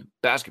season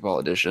basketball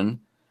edition.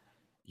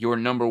 Your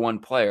number one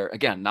player,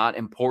 again, not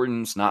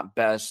importance, not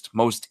best,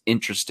 most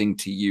interesting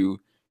to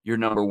you. Your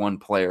number one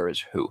player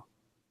is who?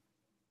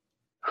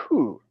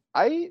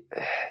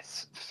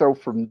 So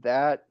from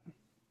that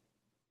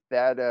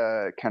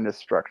kind of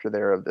structure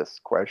there of this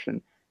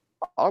question,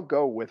 I'll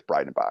go with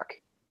Breidenbach.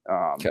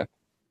 Okay.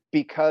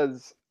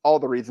 Because all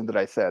the reasons that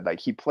I said, like,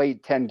 he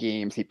played 10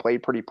 games, he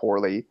played pretty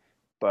poorly,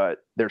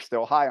 but they're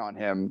still high on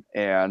him,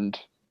 and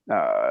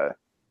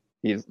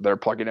they're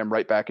plugging him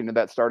right back into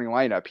that starting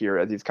lineup here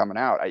as he's coming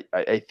out.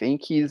 I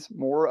think he's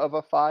more of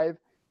a 5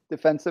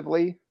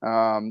 defensively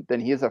than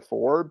he is a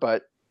 4,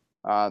 but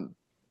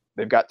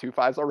they've got 2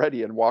 5s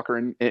already in Walker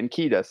and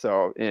Keita.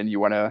 So, and you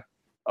want to,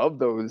 of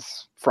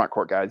those front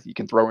court guys, you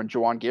can throw in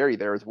Juwan Gary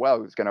there as well,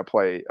 who's going to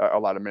play a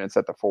lot of minutes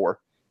at the 4.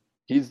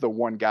 He's the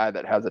one guy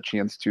that has a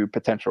chance to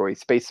potentially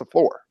space the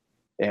floor.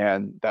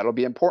 And that'll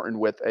be important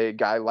with a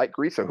guy like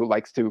Griesel, who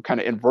likes to kind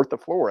of invert the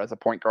floor as a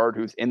point guard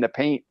who's in the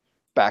paint,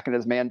 backing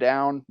his man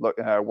down,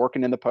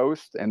 working in the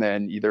post, and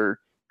then either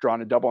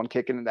drawing a double and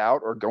kicking it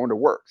out or going to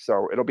work.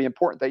 So it'll be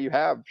important that you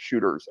have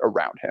shooters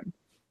around him.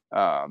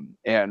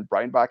 And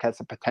Breidenbach has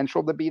the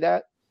potential to be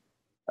that.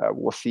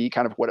 We'll see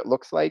kind of what it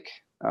looks like.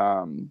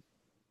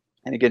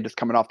 And again, just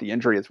coming off the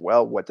injury as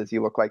well, what does he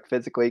look like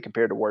physically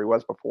compared to where he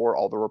was before?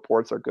 All the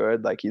reports are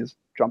good. Like, he's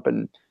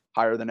jumping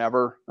higher than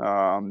ever.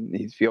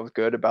 He feels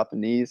good about the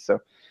knees. So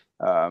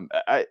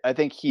I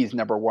think he's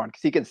number one,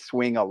 because he can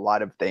swing a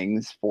lot of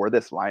things for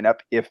this lineup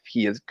if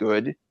he is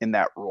good in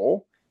that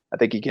role. I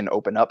think he can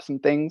open up some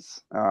things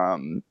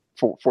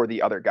for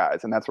the other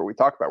guys. And that's what we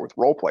talk about with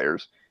role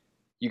players.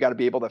 You got to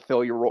be able to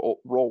fill your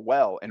role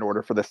well in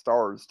order for the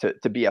stars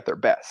to be at their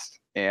best.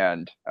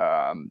 And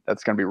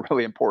that's going to be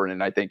really important.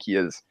 And I think he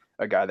is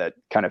a guy that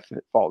kind of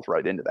falls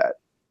right into that.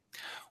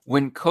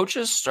 When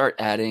coaches start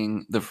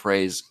adding the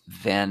phrase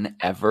 "then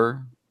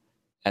ever"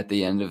 at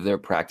the end of their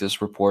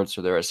practice reports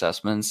or their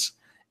assessments,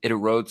 it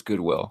erodes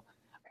goodwill.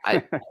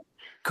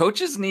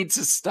 Coaches need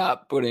to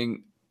stop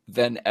putting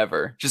 "then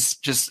ever."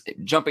 Just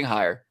jumping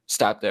higher.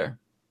 Stop there.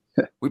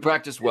 We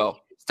practice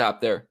well.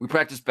 Stop there. We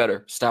practice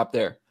better. Stop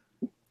there.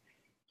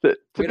 To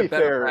be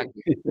fair,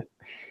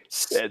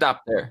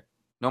 stop there.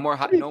 No more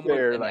high. No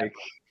fair, more. Like,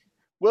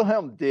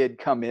 Wilhelm did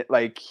come in,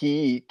 like,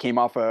 he came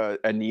off a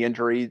knee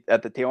injury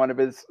at the tail end of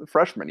his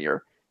freshman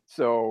year.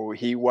 So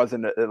he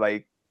wasn't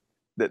like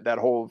that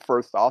whole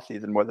first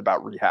offseason was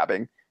about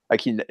rehabbing.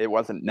 Like, it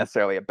wasn't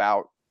necessarily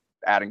about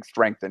adding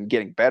strength and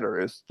getting better.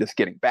 It was just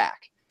getting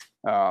back.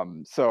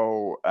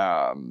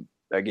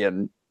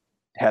 Again,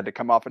 had to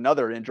come off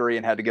another injury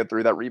and had to get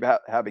through that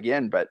rehab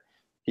again, but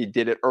he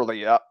did it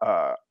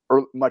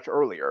much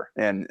earlier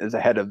and is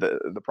ahead of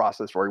the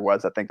process where he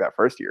was, I think, that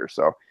first year.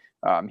 So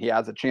he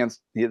has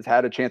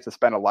had a chance to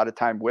spend a lot of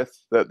time with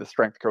the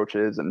strength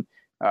coaches and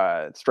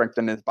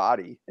strengthen his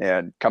body.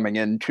 And coming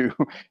into,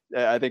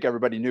 I think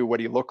everybody knew what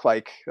he looked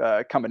like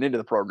coming into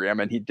the program,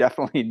 and he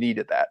definitely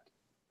needed that.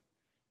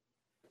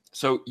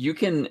 So you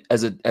can,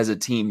 as a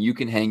team, you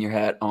can hang your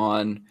hat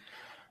on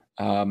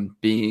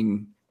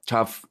being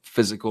tough,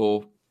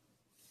 physical,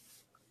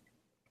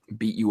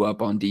 beat you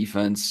up on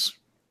defense,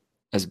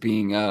 as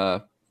being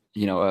a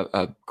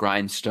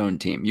grindstone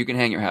team. You can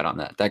hang your hat on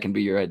that. That can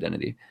be your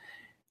identity.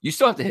 You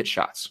still have to hit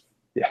shots.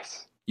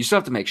 Yes. You still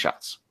have to make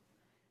shots.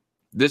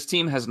 This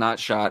team has not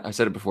shot, I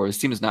said it before, this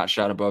team has not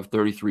shot above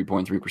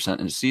 33.3%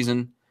 in a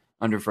season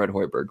under Fred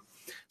Hoiberg.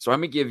 So I'm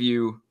going to give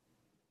you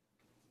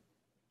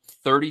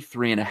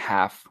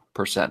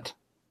 33.5%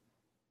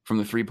 from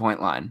the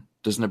 3-point line.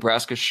 Does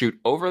Nebraska shoot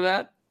over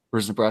that, or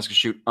does Nebraska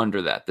shoot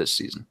under that this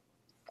season?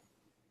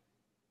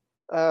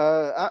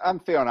 I'm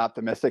feeling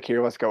optimistic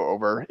here. Let's go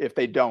over. If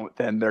they don't,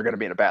 then they're going to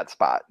be in a bad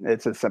spot.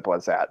 It's as simple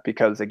as that.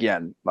 Because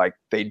again, like,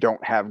 they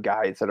don't have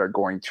guys that are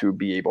going to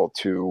be able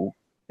to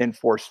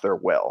enforce their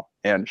will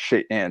and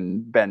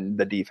bend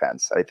the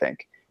defense, I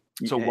think.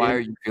 So why are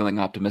you feeling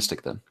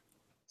optimistic then?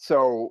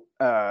 So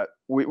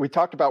we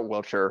talked about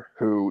Wilcher,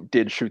 who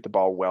did shoot the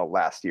ball well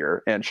last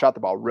year and shot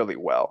the ball really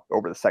well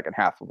over the second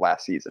half of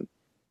last season.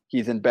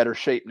 He's in better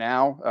shape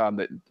now.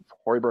 That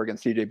Hoiberg and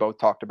CJ both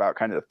talked about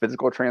kind of the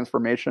physical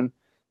transformation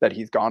that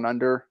he's gone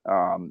under,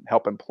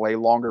 help him play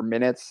longer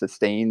minutes,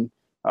 sustain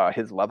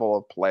his level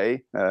of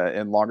play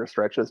in longer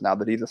stretches now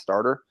that he's a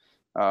starter.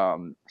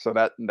 So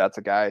that's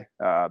a guy.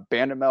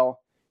 Bandamel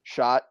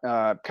shot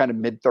kind of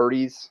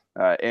mid-30s,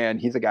 and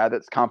he's a guy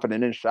that's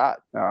confident in his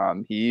shot.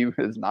 He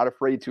is not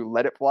afraid to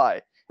let it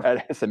fly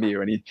at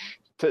SMU, and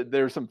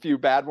there's some few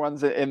bad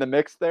ones in the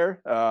mix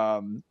there,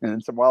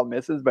 and some wild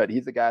misses, but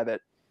he's a guy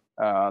that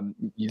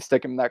you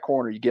stick him in that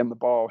corner, you give him the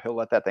ball, he'll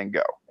let that thing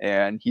go.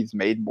 And he's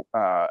made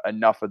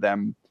enough of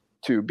them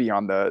to be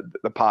on the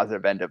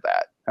positive end of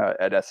that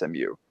at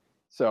SMU.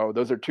 So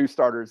those are two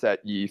starters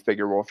that you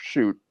figure will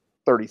shoot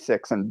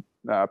 36%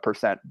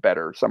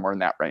 better, somewhere in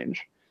that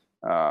range.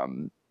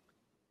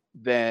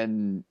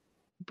 Then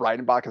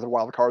Breidenbach is a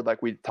wild card,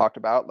 like we talked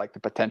about. Like, the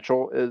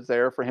potential is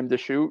there for him to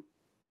shoot,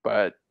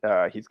 but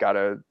he's got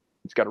to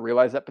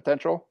realize that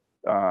potential.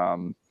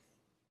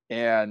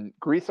 And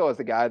Griesel is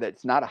a guy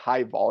that's not a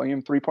high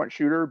volume 3-point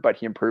shooter, but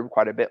he improved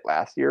quite a bit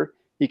last year.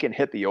 He can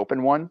hit the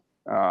open one.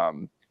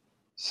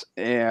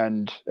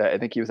 And I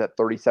think he was at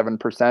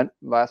 37%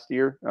 last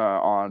year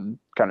on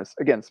kind of,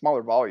 again,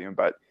 smaller volume,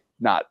 but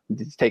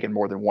he's taken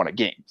more than one a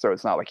game. So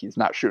it's not like he's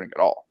not shooting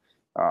at all.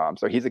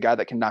 So he's a guy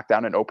that can knock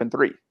down an open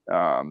three.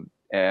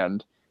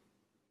 And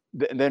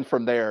then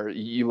from there,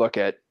 you look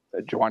at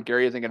Juwan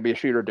Gary isn't going to be a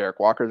shooter. Derek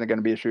Walker isn't going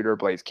to be a shooter.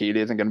 Blaze Keita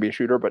isn't going to be a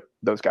shooter, but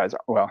those guys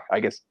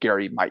I guess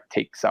Gary might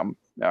take some,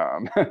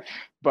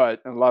 but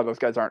a lot of those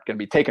guys aren't going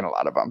to be taking a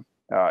lot of them.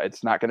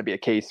 It's not going to be a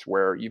case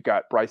where you've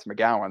got Bryce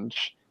McGowan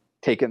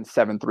taking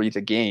 7 threes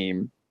a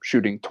game,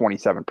 shooting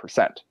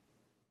 27%.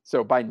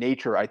 So by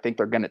nature, I think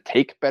they're going to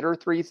take better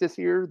threes this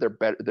year. Their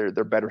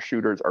better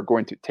shooters are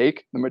going to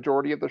take the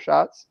majority of the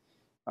shots.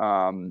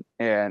 And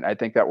I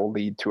think that will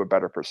lead to a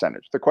better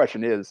percentage. The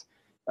question is,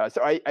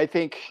 so I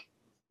think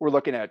we're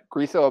looking at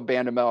Griesel,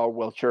 Bandamel,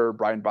 Wilcher,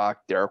 Breidenbach,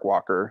 Derek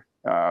Walker,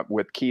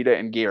 with Keita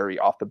and Gary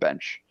off the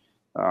bench.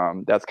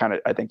 That's kind of,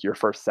 I think, your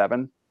first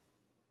 7.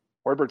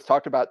 Hoiberg's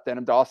talked about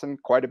Denham Dawson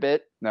quite a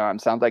bit.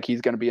 Sounds like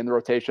he's going to be in the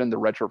rotation. The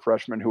redshirt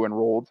freshman who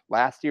enrolled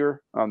last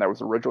year, that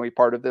was originally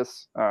part of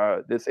this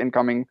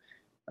incoming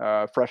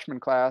freshman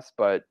class,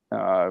 but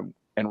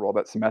enrolled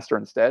that semester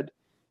instead.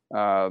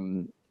 I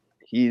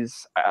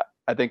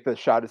think the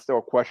shot is still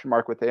a question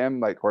mark with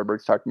him. Like,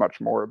 Hoiberg's talked much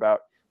more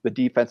about the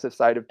defensive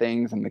side of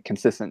things and the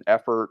consistent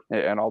effort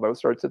and all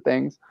those sorts of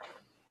things.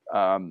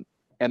 And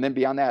then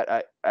beyond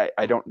that,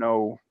 I don't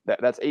know.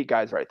 That's 8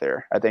 guys right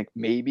there. I think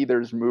maybe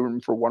there's room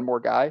for one more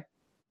guy.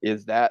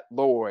 Is that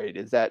Lloyd?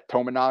 Is that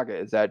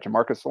Tominaga? Is that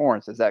Jamarcus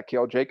Lawrence? Is that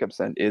Cale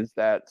Jacobson? Is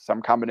that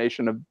some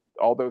combination of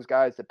all those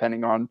guys,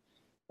 depending on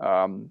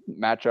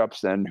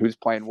matchups and who's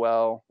playing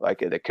well?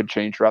 Like, it could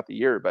change throughout the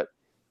year, but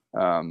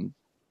I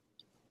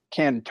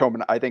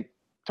think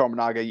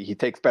Tominaga, he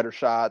takes better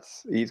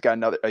shots. He's got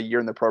a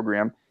year in the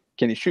program.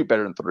 Can he shoot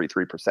better than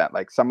 33%?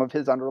 Like, some of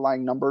his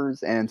underlying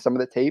numbers and some of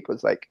the tape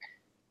was like,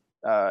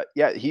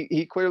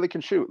 he clearly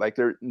can shoot. Like,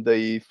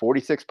 the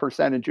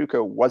 46% in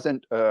JUCO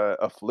wasn't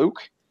a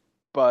fluke,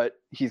 but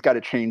he's got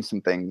to change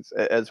some things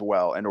as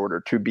well in order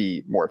to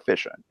be more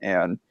efficient.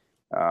 And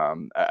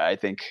I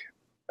think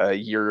a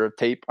year of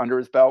tape under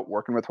his belt,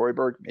 working with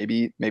Hoiberg,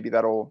 maybe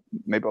that'll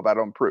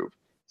improve.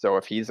 So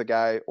if he's a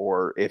guy,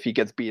 or if he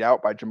gets beat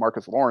out by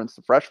Jamarcus Lawrence,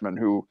 the freshman,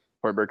 who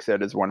Hoiberg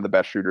said is one of the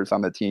best shooters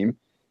on the team,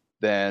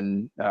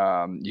 then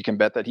you can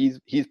bet that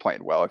he's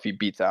playing well if he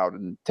beats out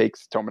and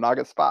takes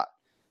Tominaga's spot.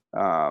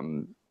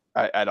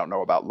 I don't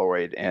know about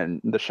Lloyd,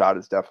 and the shot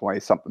is definitely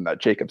something that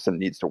Jacobson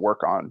needs to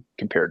work on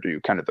compared to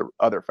kind of the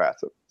other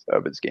facets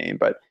of his game.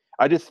 But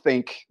I just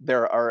think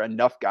there are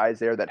enough guys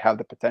there that have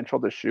the potential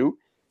to shoot,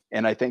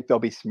 and I think they'll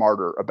be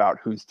smarter about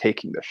who's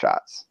taking the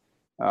shots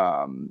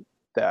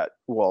that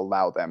will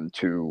allow them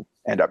to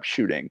end up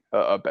shooting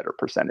a better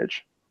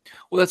percentage.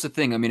 Well, that's the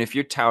thing. I mean, if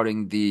you're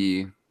touting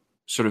the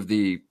sort of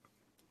the,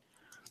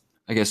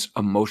 I guess,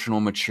 emotional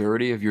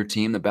maturity of your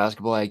team, the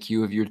basketball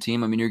IQ of your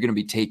team, I mean, you're going to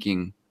be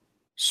taking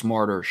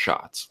smarter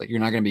shots. Like, you're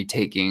not going to be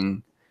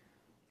taking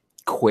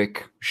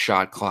quick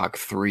shot clock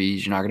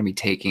threes. You're not going to be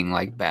taking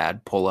like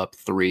bad pull-up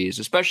threes,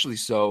 especially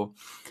so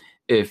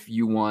if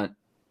you want,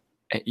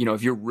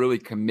 if you're really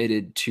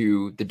committed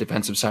to the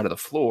defensive side of the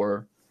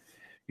floor,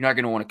 you're not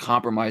going to want to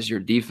compromise your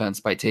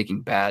defense by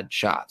taking bad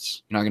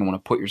shots. You're not going to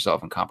want to put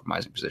yourself in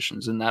compromising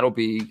positions. And that'll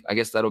be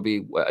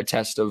a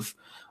test of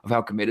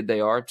how committed they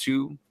are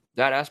to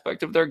that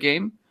aspect of their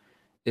game,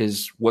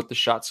 is what the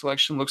shot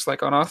selection looks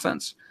like on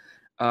offense.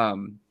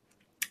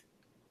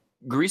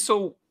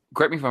 Greasel,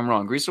 correct me if I'm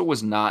wrong, Greasel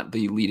was not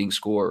the leading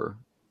scorer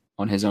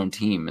on his own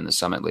team in the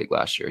Summit League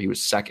last year. He was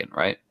second,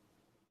 right?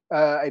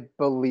 I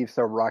believe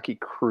so. Rocky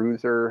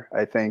Cruiser,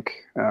 I think.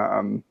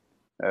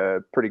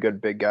 Pretty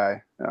good big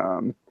guy.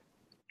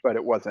 But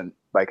it wasn't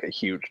like a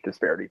huge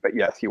disparity. But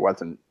yes, he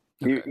wasn't.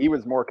 Okay. He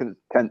was more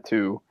content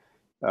to,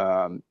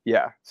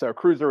 So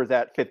Cruiser was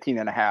at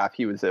 15.5.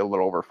 He was a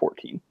little over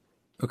 14.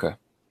 Okay.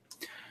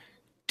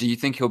 Do you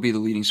think he'll be the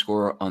leading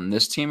scorer on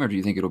this team, or do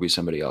you think it'll be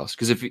somebody else?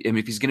 Because if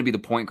he's going to be the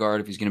point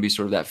guard, if he's going to be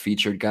sort of that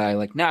featured guy,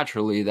 like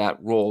naturally that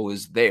role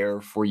is there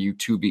for you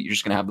to be. You're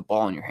just going to have the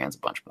ball in your hands a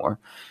bunch more.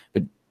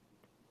 But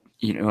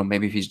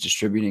maybe if he's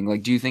distributing,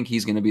 like, do you think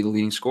he's going to be the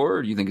leading scorer,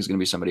 or do you think it's going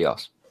to be somebody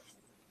else?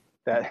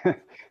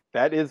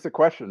 That is the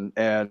question,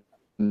 and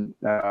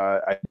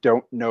I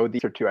don't know the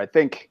answer to. I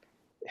think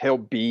he'll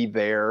be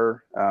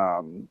there.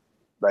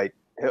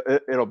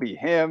 It'll be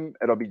him.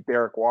 It'll be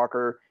Derek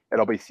Walker.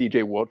 It'll be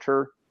CJ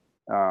Wilcher.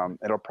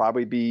 It'll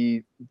probably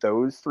be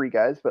those three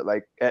guys. But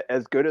like,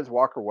 as good as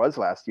Walker was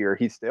last year,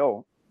 he's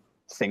still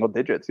single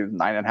digits. He was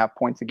 9.5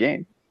 points a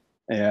game,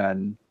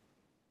 and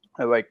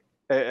like,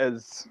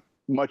 as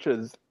much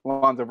as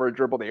Lonzo Bird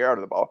dribbled the air out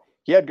of the ball,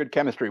 he had good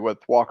chemistry with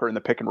Walker in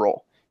the pick and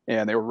roll,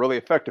 and they were really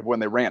effective when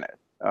they ran it.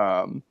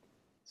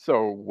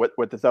 So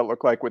what does that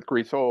look like with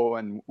Greasel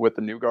and with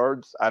the new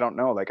guards? I don't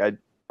know. Like, I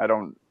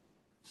don't.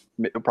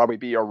 It'll probably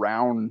be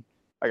around.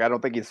 Like, I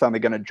don't think he's suddenly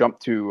going to jump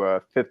to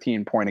a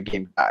 15-point a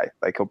game guy.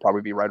 Like, he'll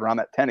probably be right around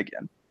that 10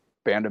 again.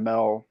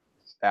 Bandamel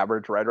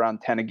average right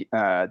around 10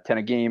 a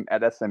game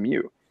at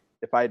SMU.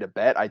 If I had to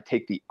bet, I'd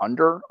take the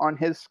under on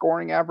his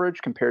scoring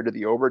average compared to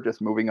the over, just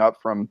moving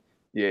up from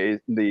the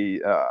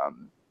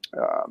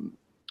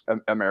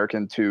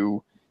American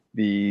to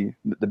the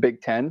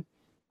Big Ten.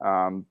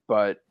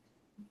 But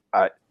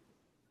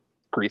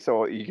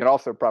Greasel, you can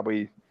also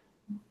probably,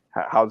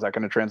 how's that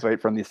going to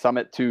translate from the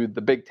Summit to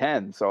the Big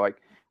Ten? So, like,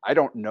 I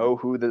don't know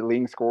who the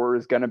leading scorer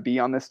is going to be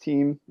on this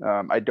team.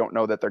 I don't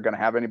know that they're going to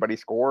have anybody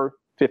score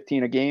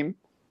 15 a game.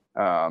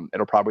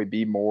 It'll probably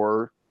be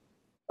more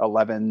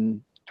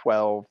 11,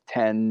 12,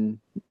 10,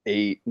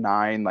 8,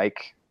 9,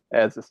 like,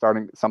 as a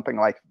starting, something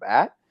like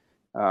that.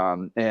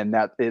 And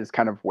that is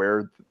kind of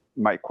where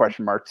my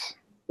question marks,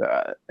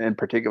 in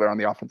particular on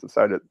the offensive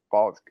side of the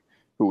ball, is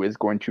who is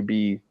going to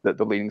be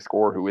the leading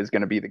scorer, who is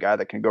going to be the guy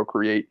that can go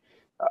create.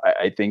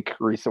 I think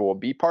Risa will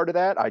be part of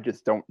that. I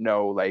just don't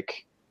know,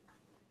 like,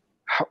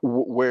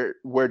 where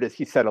does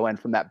he settle in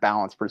from that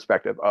balance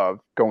perspective of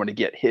going to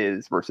get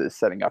his versus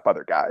setting up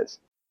other guys.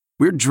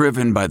 We're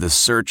driven by the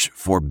search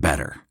for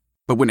better.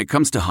 But when it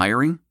comes to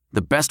hiring,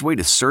 the best way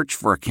to search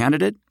for a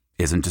candidate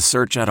isn't to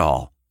search at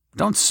all.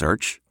 Don't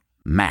search,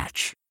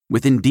 match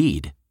with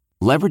Indeed.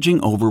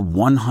 Leveraging over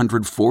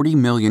 140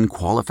 million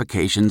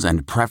qualifications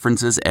and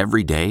preferences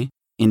every day,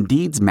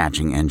 Indeed's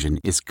matching engine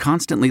is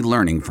constantly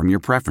learning from your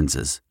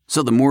preferences.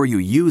 So the more you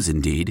use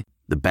Indeed,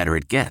 the better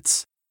it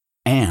gets.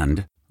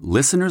 And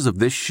listeners of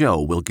this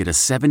show will get a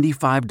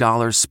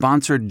 $75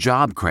 sponsored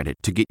job credit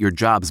to get your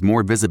jobs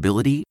more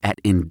visibility at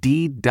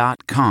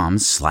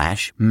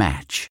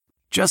Indeed.com/match.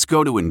 Just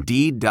go to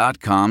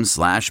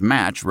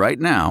Indeed.com/match right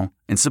now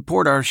and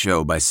support our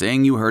show by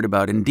saying you heard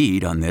about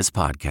Indeed on this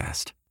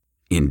podcast.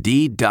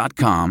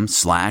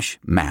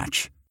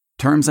 Indeed.com/match.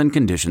 Terms and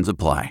conditions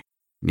apply.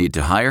 Need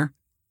to hire?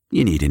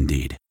 You need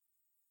Indeed.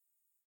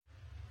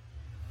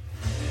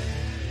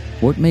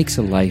 What makes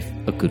a life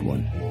a good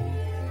one?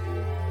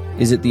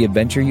 Is it the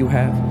adventure you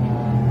have?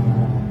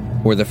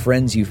 Or the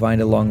friends you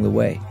find along the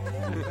way?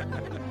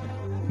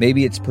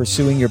 Maybe it's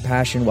pursuing your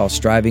passion while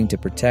striving to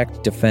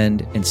protect,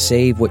 defend, and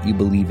save what you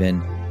believe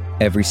in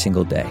every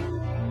single day.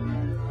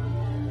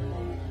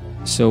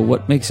 So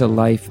what makes a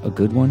life a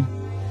good one?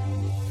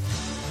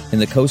 In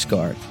the Coast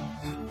Guard,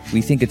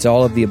 we think it's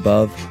all of the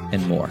above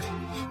and more.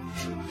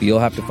 But you'll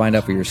have to find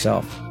out for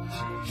yourself.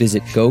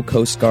 Visit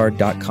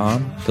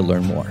gocoastguard.com to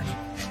learn more.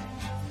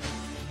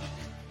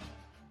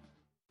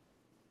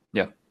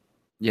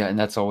 Yeah, and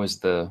that's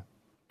always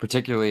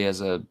particularly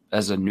as a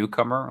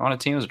newcomer on a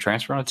team, as a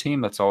transfer on a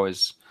team, that's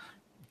always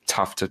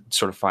tough to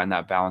sort of find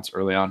that balance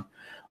early on.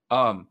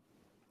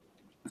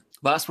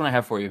 Last one I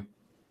have for you.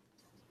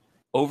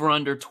 Over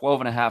under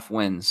 12.5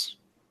 wins.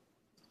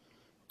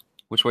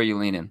 Which way are you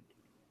leaning?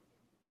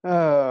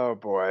 Oh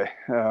boy.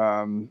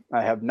 I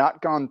have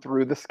not gone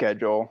through the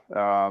schedule.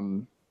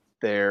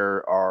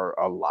 there are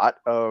a lot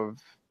of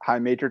high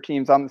major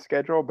teams on the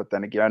schedule, but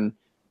then again,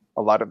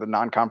 a lot of the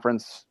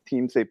non-conference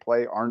teams they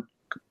play aren't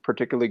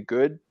particularly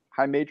good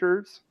high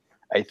majors.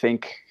 I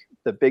think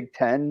the Big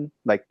Ten,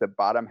 like the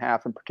bottom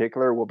half in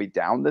particular, will be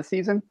down this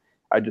season.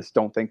 I just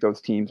don't think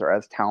those teams are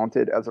as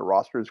talented as the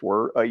rosters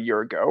were a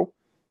year ago.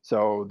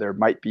 So there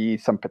might be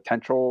some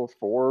potential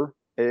for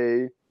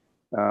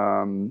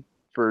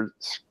for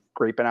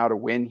scraping out a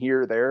win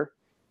here or there.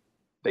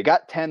 They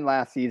got 10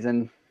 last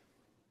season.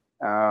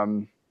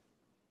 So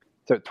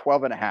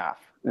 12.5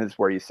 is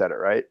where you said it,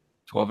 right?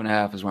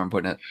 12.5 is where I'm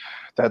putting it.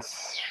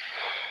 That's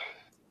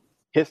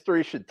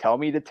history should tell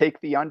me to take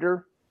the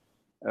under.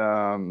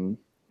 But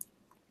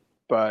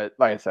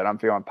like I said, I'm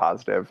feeling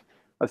positive.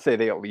 Let's say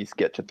they at least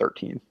get to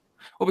 13.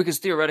 Well, because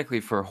theoretically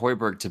for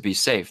Hoiberg to be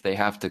safe, they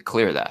have to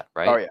clear that,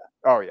 right?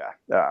 Oh yeah.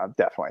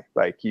 Definitely.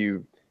 Like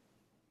you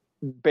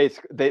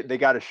basically, they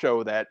got to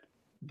show that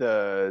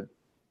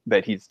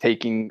that he's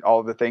taking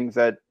all the things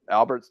that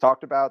Albert's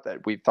talked about,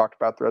 that we've talked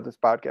about throughout this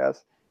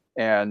podcast,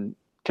 and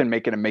can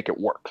make it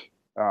work.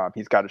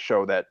 He's got to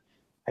show that,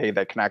 hey,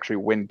 that can actually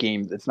win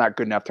games. It's not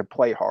good enough to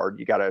play hard.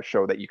 You got to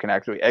show that you can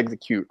actually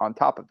execute on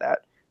top of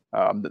that.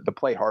 The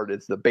play hard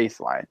is the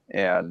baseline,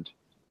 and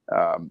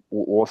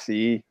we'll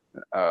see.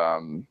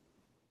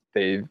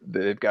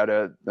 They've got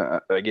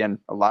again,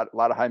 a lot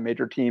of high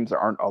major teams. There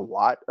aren't a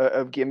lot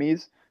of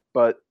gimmies,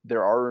 but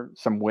there are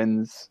some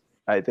wins,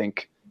 I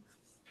think,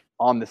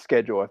 on the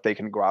schedule if they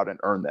can go out and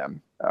earn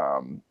them.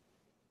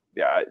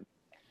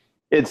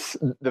 It's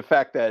the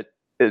fact that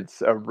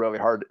it's a really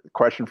hard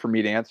question for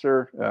me to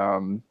answer.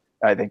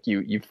 I think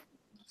you've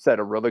said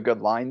a really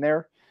good line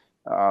there,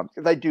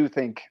 because I do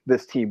think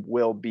this team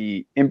will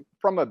be,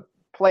 from a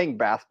playing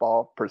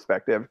basketball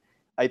perspective,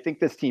 I think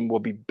this team will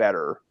be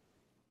better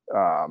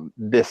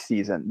this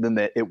season than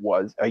it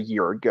was a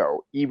year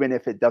ago, even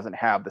if it doesn't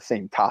have the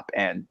same top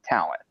end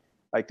talent.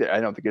 Like,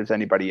 I don't think there's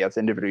anybody as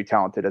individually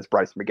talented as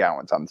Bryce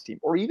McGowan's on this team,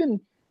 or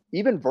even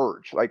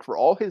Verge. Like, for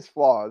all his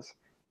flaws,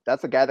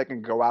 that's a guy that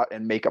can go out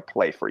and make a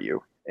play for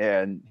you.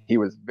 And he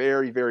was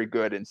very, very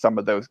good in some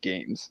of those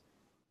games.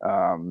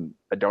 I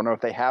don't know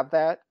if they have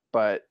that,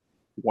 but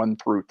 1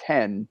 through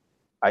 10,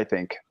 I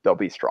think they'll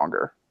be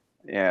stronger.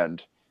 And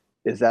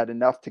is that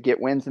enough to get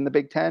wins in the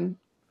Big Ten?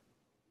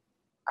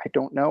 I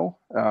don't know.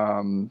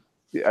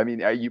 I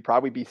mean, you'd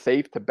probably be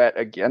safe to bet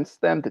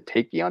against them to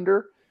take the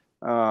under.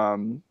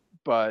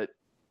 But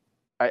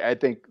I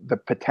think the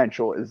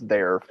potential is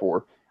there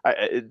for.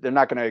 They're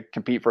not going to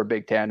compete for a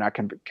Big Ten, not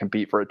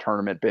compete for a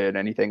tournament bid,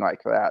 anything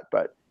like that.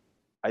 But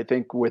I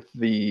think with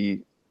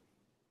the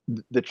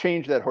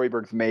change that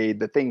Hoiberg's made,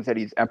 the things that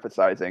he's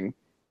emphasizing,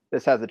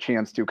 this has a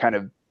chance to kind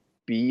of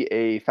be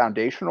a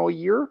foundational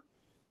year.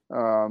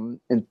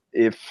 And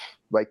if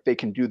like they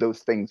can do those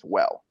things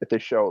well, if they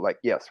show like,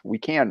 yes, we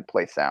can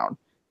play sound,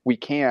 we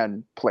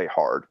can play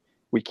hard,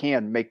 we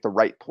can make the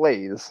right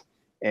plays.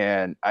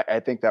 And I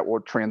think that will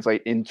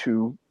translate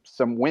into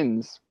some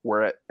wins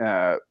where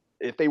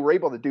if they were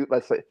able to do,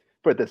 let's say,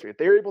 put it this way, if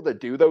they were able to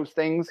do those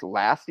things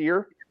last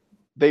year,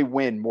 they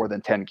win more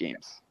than 10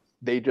 games.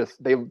 They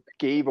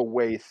gave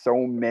away so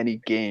many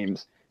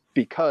games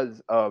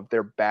because of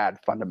their bad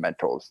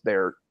fundamentals,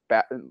 their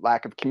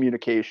lack of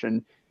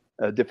communication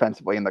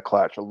defensively in the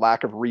clutch, a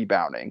lack of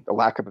rebounding, a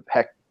lack of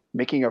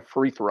making a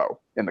free throw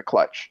in the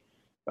clutch,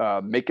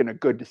 making a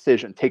good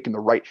decision, taking the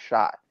right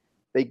shot.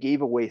 They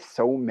gave away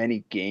so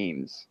many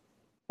games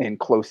in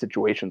close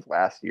situations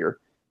last year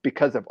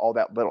because of all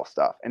that little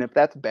stuff. And if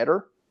that's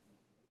better,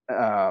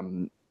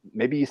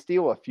 maybe you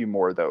steal a few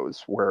more of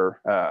those where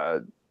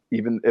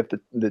even if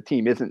the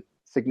team isn't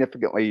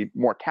significantly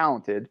more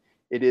talented,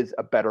 it is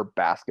a better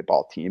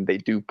basketball team. They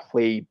do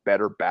play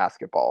better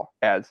basketball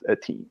as a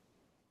team.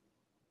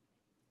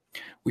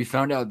 We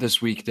found out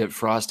this week that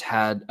Frost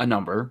had a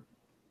number.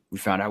 We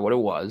found out what it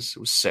was. It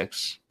was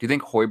 6. Do you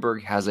think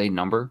Hoiberg has a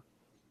number?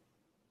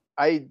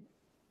 I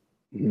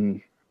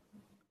don't.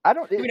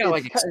 Maybe not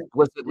like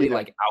explicitly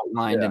like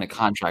outlined in a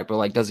contract, but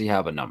like, does he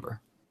have a number?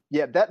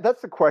 Yeah,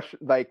 that's the question.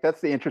 Like,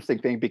 that's the interesting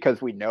thing,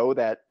 because we know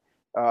that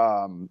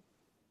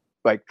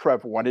like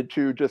Trev wanted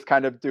to just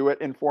kind of do it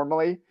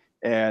informally,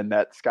 and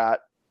that Scott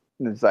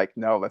is like,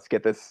 no, let's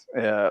get this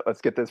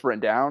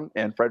written down.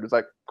 And Fred was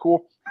like,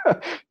 cool.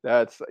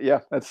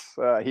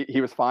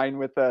 He was fine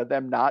with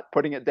them not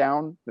putting it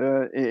down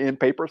in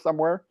paper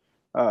somewhere.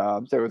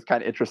 So it was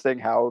kind of interesting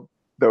how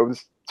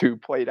those two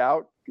played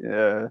out.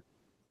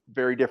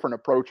 Very different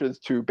approaches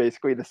to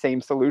basically the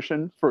same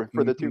solution for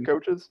the two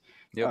coaches.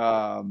 Yep.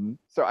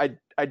 So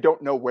I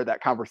don't know where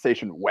that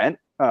conversation went,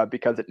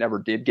 because it never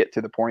did get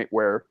to the point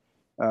where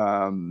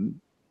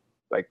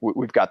like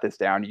we've got this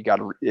down.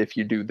 If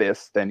you do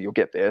this, then you'll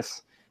get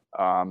this.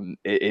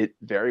 It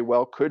very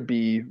well could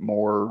be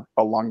more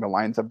along the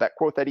lines of that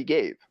quote that he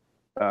gave.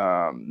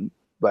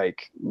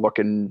 Like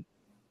looking,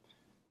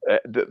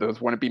 those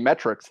wouldn't be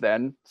metrics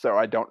then.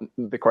 So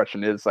the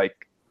question is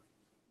like,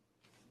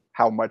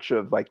 how much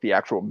of like the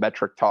actual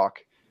metric talk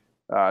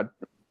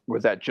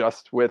was that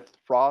just with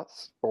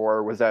Frost,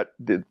 or was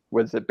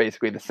it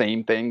basically the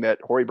same thing that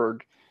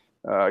Hoiberg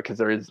because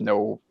there is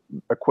no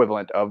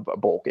equivalent of a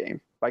bowl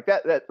game like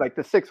that. Like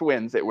the 6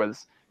 wins, it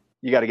was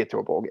you got to get to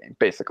a bowl game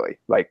basically.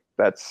 Like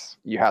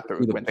you have to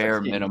the win bare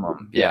 6 games.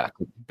 minimum. Yeah,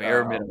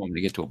 bare minimum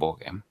to get to a bowl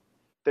game.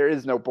 There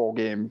is no bowl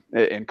game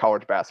in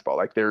college basketball.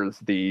 Like there's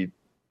the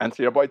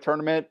NCAA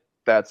tournament.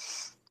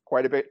 That's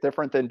quite a bit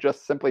different than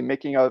just simply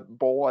making a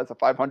bowl as a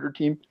 500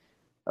 team.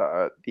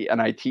 The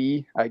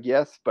NIT, I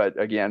guess, but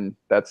again,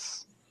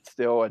 that's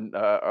still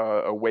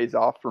a ways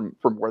off from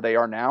where they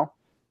are now.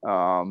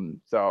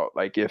 So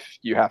like if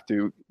you have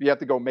to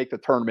go make the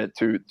tournament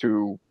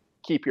to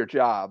keep your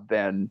job,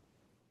 then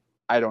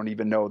I don't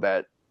even know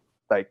that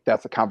like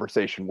that's a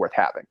conversation worth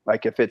having.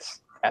 Like if it's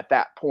at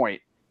that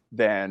point,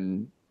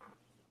 then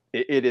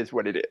it is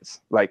what it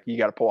is. Like you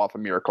got to pull off a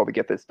miracle to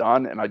get this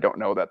done. And I don't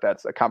know that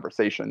that's a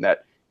conversation that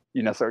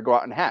you necessarily go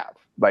out and have,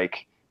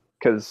 like,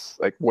 cause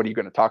like, what are you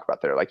going to talk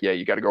about there? Like, yeah,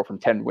 you got to go from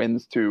 10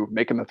 wins to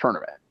making the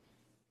tournament.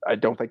 I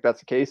don't think that's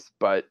the case,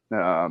 but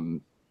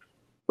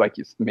like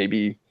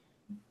maybe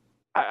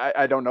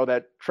I don't know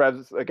that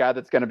Trev's a guy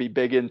that's going to be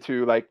big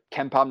into like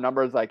KenPom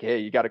numbers. Like, hey,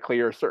 you got to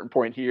clear a certain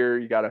point here.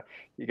 You got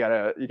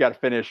to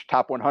finish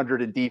top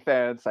 100 in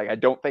defense. Like, I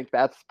don't think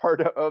that's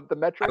part of the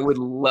metric. I would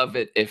love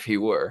it if he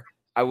were.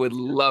 I would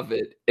love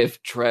it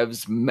if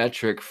Trev's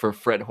metric for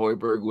Fred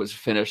Hoiberg was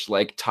finished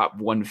like top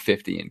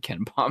 150 in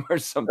KenPom or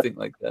something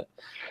like that.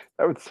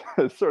 That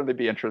would certainly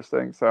be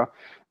interesting. So,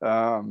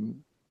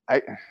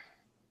 I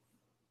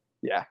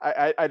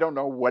don't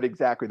know what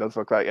exactly those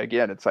look like.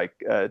 Again, it's like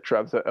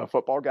Trev's a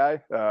football guy.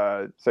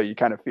 So you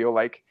kind of feel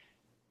like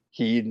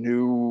he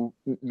knew,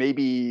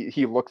 maybe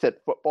he looks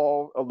at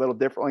football a little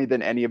differently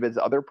than any of his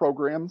other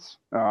programs,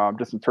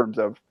 just in terms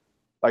of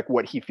like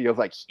what he feels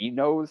like he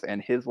knows and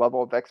his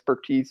level of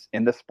expertise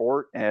in the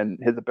sport and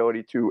his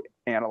ability to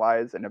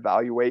analyze and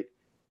evaluate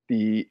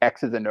the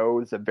X's and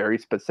O's of very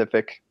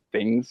specific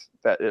things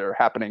that are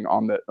happening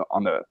on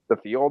the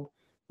field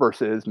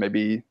versus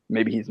maybe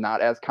he's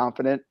not as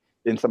confident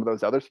in some of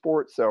those other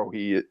sports. So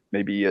I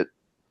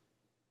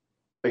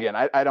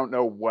don't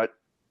know what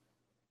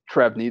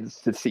Trev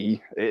needs to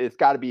see. It's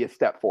got to be a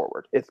step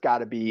forward. It's got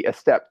to be a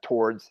step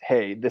towards,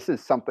 hey, this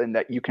is something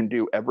that you can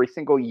do every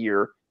single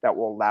year that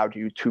will allow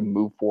you to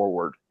move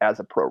forward as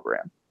a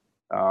program.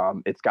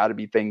 It's got to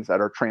be things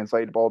that are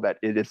translatable, that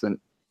it isn't,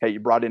 hey, you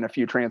brought in a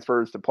few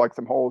transfers to plug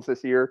some holes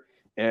this year,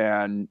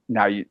 and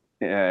now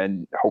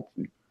hope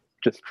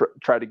just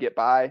try to get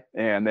by.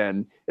 And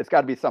then it's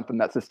got to be something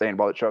that's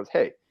sustainable, that shows,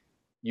 hey,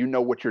 you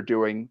know what you're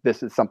doing.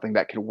 This is something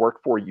that can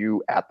work for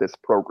you at this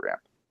program.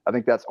 I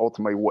think that's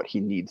ultimately what he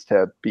needs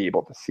to be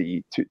able to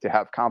see to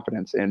have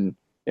confidence in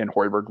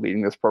Hoiberg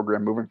leading this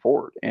program moving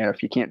forward. And if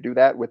he can't do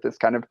that with this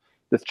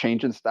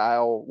change in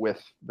style,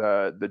 with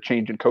the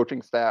change in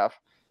coaching staff,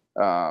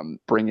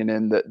 bringing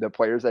in the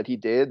players that he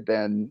did,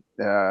 then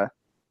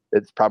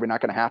it's probably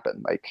not going to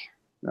happen. Like,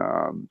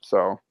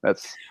 so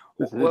this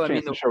is a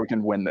chance to show we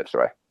can win this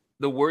way.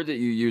 The word that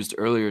you used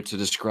earlier to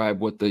describe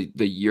what the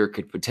year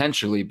could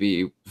potentially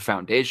be,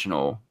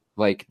 foundational,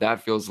 like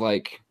that feels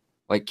like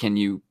can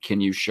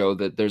you show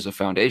that there's a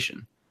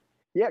foundation?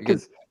 Yeah,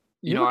 because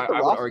I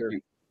would argue,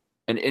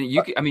 and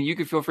you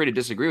could feel free to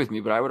disagree with me,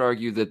 but I would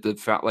argue that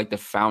the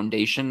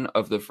foundation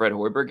of the Fred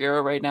Hoiberg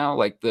era right now,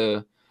 like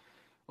the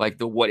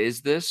what is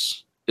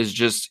this, is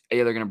just,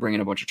 they're going to bring in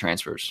a bunch of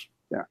transfers.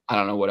 Yeah, I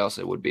don't know what else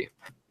it would be.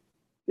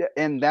 Yeah,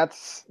 and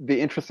that's the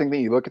interesting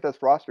thing. You look at this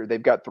roster;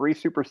 they've got 3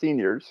 super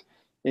seniors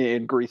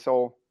in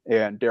Griesel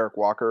and Derek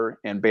Walker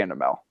and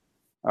Bandamel.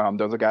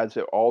 Those are guys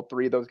that all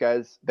 3 of those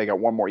guys, they got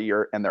 1 more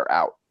year and they're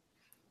out.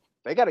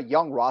 They got a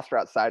young roster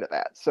outside of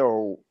that.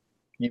 So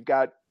you've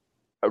got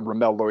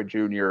Ramel Lloyd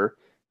Jr.,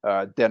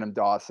 Denham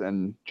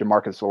Dawson,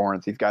 Jamarcus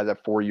Lawrence. These guys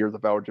have 4 years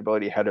of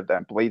eligibility ahead of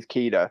them. Blaze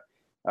Keita,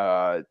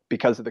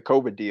 because of the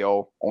COVID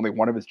deal, only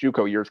one of his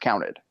JUCO years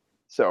counted.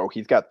 So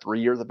he's got 3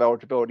 years of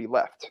eligibility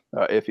left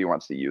if he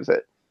wants to use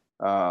it.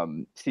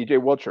 CJ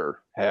Wilcher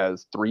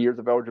has 3 years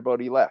of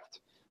eligibility left.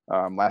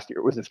 Last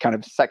year was his kind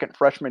of second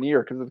freshman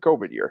year because of the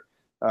COVID year.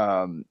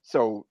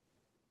 So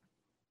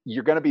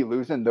you're going to be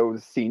losing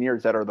those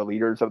seniors that are the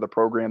leaders of the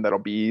program. That'll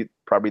be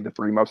probably the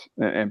 3 most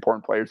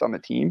important players on the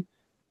team.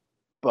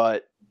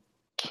 But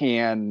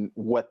can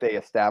what they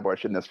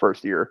establish in this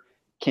first year,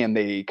 can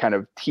they kind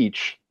of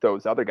teach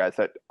those other guys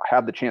that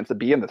have the chance to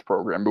be in this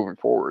program moving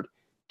forward?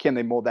 Can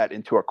they mold that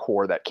into a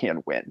core that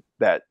can win,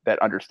 that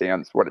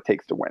understands what it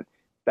takes to win?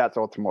 That's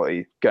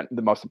ultimately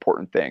the most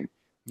important thing.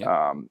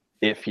 Yeah.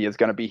 If he is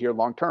going to be here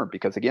long term,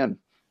 because again,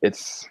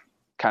 it's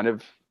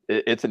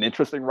an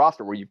interesting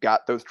roster where you've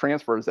got those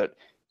transfers that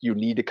you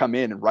need to come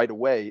in right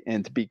away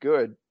and to be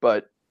good,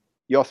 but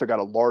you also got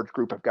a large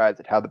group of guys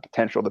that have the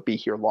potential to be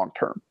here long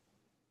term.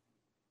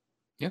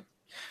 Yeah,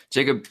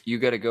 Jacob, you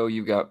got to go.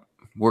 You got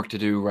work to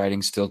do,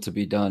 writing still to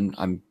be done.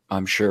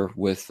 I'm sure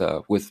with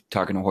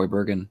talking to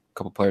Hoiberg and a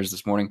couple players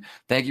this morning.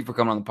 Thank you for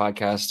coming on the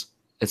podcast.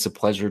 It's a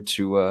pleasure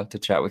to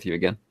chat with you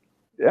again.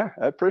 Yeah,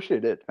 I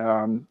appreciate it.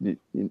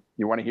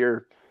 You want to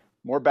hear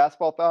more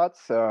basketball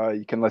thoughts?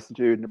 You can listen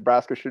to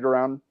Nebraska Shoot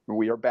Around.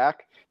 We are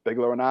back,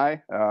 Bigelow and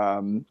I.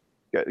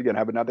 gonna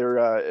have another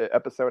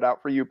episode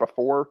out for you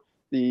before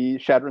the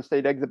Shadron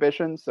State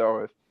exhibition. So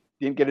if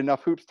you didn't get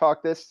enough hoops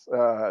talk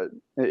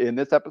in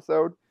this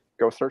episode,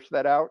 go search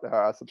that out.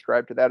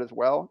 Subscribe to that as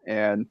well,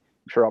 and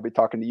I'm sure I'll be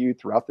talking to you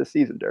throughout this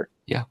season, Derek.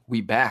 Yeah,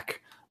 we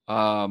back.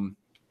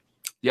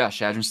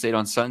 Shadron State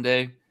on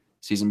Sunday.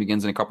 Season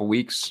begins in a couple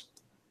weeks.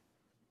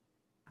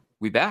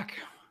 We back.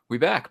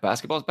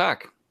 Basketball's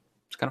back.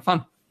 It's kind of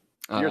fun.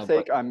 For your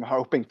sake, I'm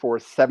hoping for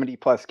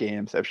 70+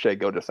 games of Shai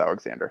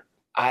Gilgeous-Alexander.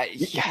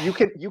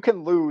 You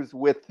can lose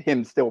with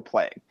him still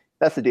playing.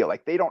 That's the deal.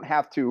 Like, they don't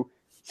have to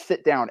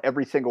sit down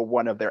every single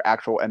one of their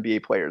actual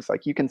NBA players.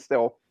 Like, you can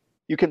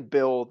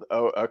build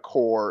a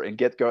core and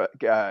get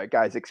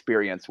guys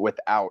experience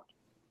without,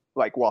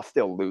 like, while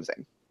still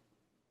losing.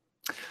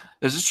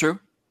 This is true.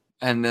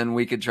 And then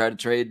we could try to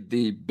trade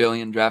the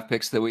billion draft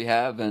picks that we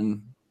have,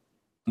 and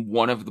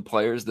one of the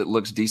players that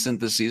looks decent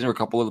this season, or a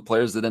couple of the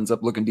players that ends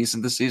up looking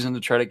decent this season, to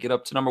try to get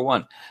up to number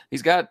one. He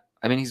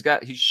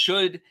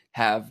should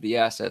have the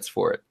assets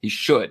for it. He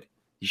should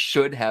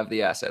have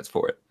the assets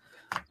for it.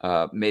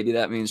 Maybe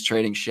that means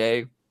trading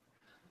Shai.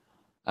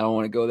 I don't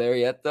want to go there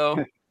yet, though.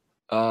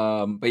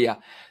 But yeah.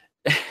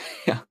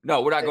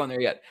 No, we're not going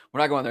there yet.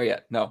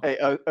 No.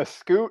 Hey, a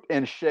Scoot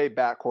and Shai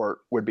backcourt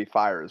would be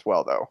fire as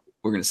well, though.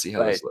 We're gonna see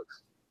how this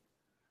looks.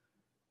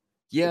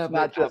 Yeah,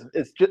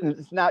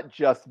 it's not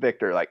just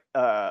Victor. Like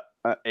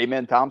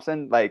Amen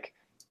Thompson, like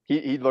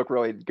he'd look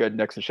really good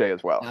next to Shai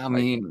as well. I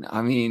mean,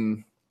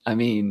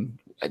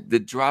 the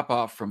drop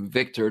off from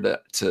Victor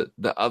to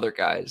the other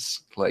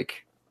guys,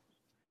 like,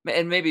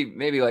 and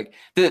maybe like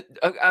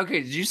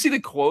okay. Did you see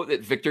the quote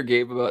that Victor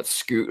gave about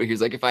Scoot?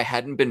 He's like, if I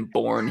hadn't been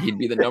born, he'd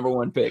be the number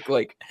one pick.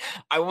 Like,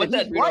 I want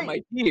that dude on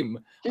my team.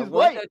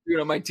 That dude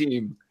on my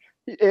team.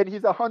 And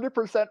he's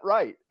 100%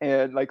 right.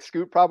 And like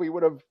Scoot probably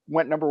would have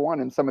went number one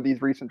in some of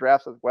these recent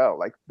drafts as well.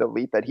 Like the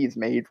leap that he's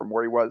made from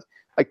where he was.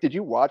 Like, did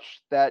you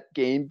watch that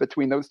game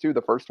between those two,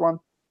 the first one?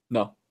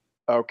 No.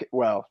 Okay.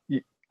 Well,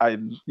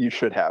 you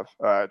should have.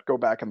 Go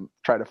back and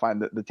try to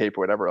find the tape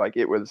or whatever. Like,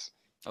 it was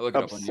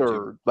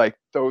absurd. Like,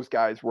 those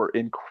guys were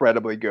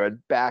incredibly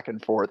good, back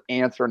and forth,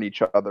 answering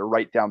each other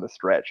right down the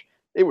stretch.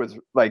 It was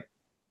like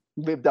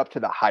lived up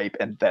to the hype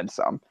and then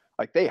some.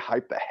 Like, they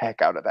hyped the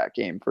heck out of that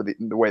game for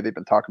the way they've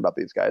been talking about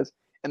these guys,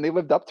 and they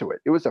lived up to it.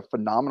 It was a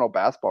phenomenal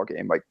basketball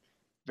game. Like,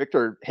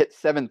 Victor hit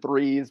 7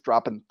 threes,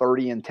 dropping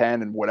 30 and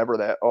 10 and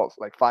whatever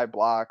like 5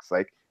 blocks,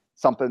 like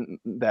something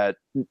that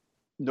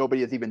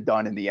nobody has even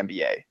done in the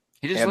NBA.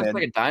 He just looks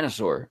like a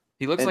dinosaur.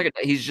 He looks like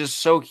he's just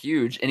so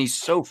huge, and he's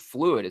so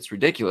fluid. It's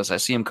ridiculous. I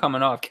see him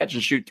coming off, catch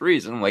and shoot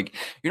threes, and I'm like,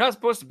 you're not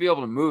supposed to be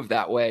able to move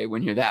that way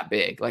when you're that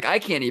big. Like, I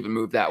can't even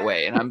move that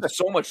way, and I'm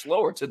so much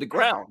lower to the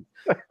ground.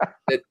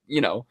 That,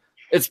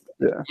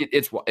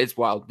 it's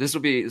wild. This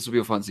will be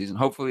a fun season.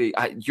 Hopefully,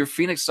 your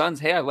Phoenix Suns.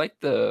 Hey, I like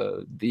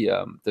the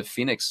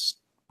Phoenix.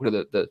 What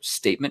are the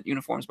statement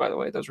uniforms? By the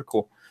way, those are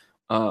cool.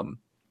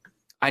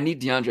 I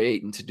need DeAndre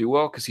Ayton to do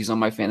well because he's on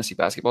my fantasy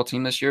basketball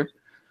team this year.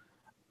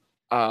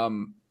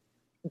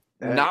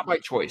 Not by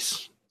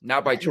choice.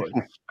 I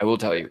will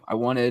tell you. I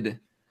wanted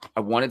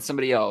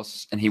somebody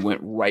else, and he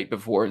went right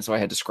before, and so I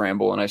had to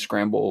scramble, and I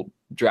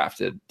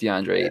drafted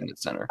DeAndre Ayton at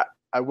center.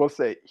 I will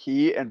say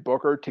he and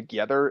Booker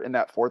together in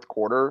that fourth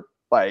quarter,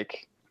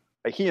 like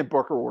he and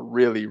Booker were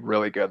really,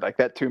 really good. Like,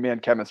 that 2-man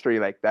chemistry,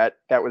 like that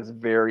was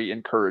very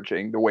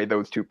encouraging, the way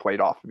those two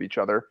played off of each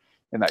other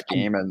in that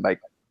game. And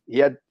like, he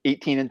had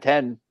 18 and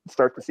 10 to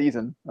start the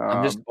season.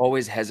 I'm just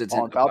always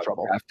hesitant about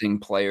drafting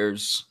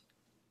players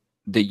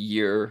the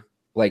year,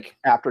 like,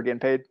 after getting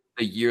paid,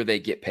 the year they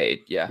get paid.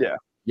 Yeah.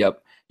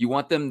 Yep. You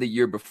want them the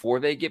year before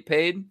they get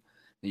paid,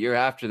 the year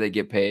after they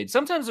get paid.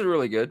 Sometimes they're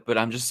really good, but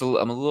I'm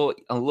a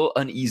little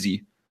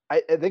uneasy.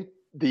 I think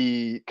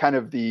the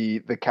counter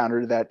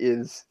to that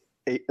is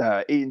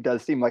Ayton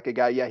does seem like a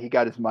guy. Yeah, he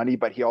got his money,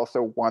 but he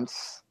also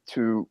wants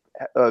to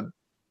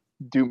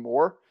do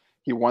more.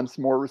 He wants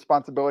more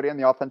responsibility on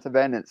the offensive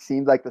end. And it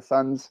seems like the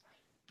Suns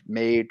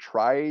may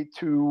try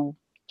to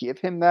give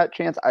him that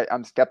chance.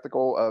 I'm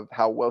skeptical of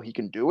how well he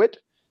can do it,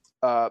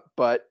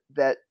 but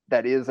that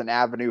is an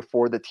avenue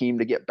for the team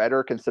to get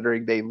better,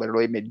 considering they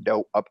literally made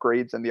no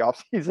upgrades in the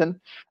offseason.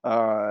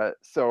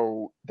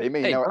 So they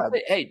may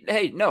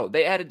no,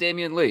 they added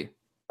Damian Lee.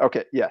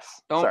 Okay,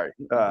 yes. Sorry.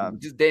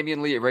 Just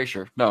Damian Lee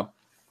erasure. No.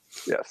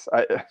 Yes.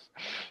 I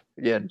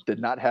again did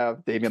not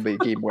have Damian Lee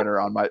game winner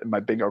on my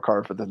bingo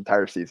card for the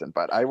entire season,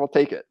 but I will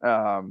take it.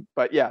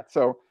 But yeah,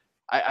 so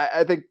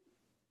I think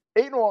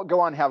Ayton will go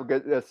on and have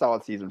a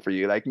solid season for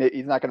you. Like,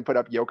 he's not going to put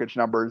up Jokic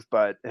numbers,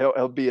 but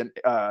he'll be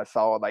a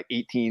solid, like,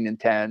 18 and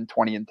 10,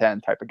 20 and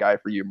 10 type of guy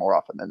for you more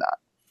often than not.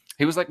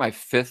 He was like my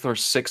 5th or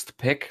 6th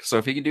pick. So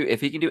if he can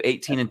do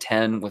 18 and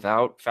 10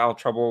 without foul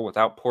trouble,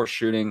 without poor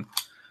shooting,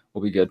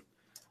 we'll be good.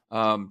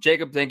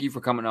 Jacob, thank you for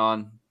coming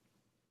on.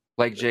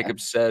 Like Jacob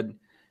said,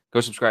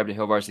 go subscribe to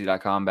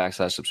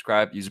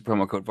hillvarsity.com/subscribe. Use the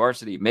promo code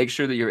Varsity. Make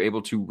sure that you're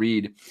able to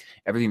read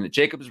everything that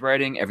Jacob is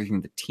writing,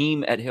 everything the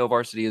team at Hill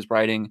Varsity is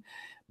writing.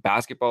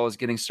 basketball is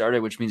getting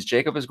started, which means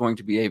Jacob is going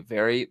to be a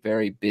very,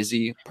 very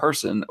busy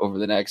person over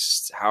the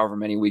next however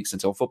many weeks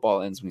until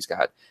football ends, when he's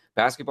got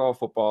basketball,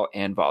 football,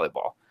 and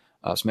volleyball.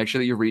 So make sure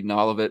that you're reading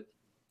all of it.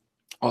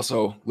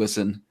 Also,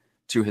 listen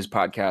to his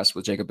podcast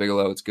with Jacob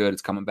Bigelow. It's good.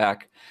 It's coming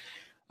back.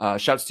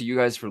 Shouts to you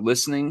guys for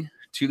listening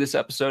to this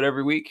episode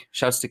every week.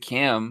 Shouts to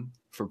Cam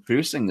for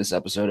producing this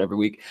episode every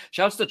week.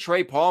 Shouts to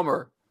Trey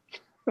Palmer,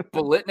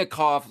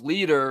 Bolitnikov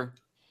leader,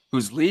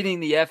 who's leading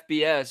the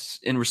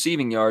FBS in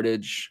receiving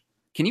yardage.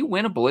 Can you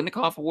win a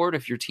Bolitnikov award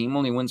if your team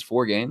only wins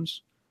 5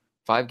 games?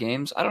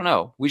 I don't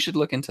know. We should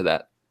look into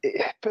that.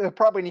 They'll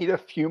probably need a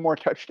few more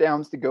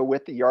touchdowns to go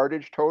with the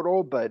yardage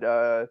total,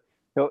 but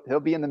he'll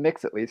be in the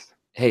mix at least.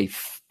 Hey,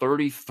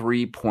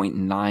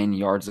 33.9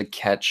 yards a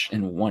catch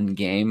in one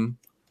game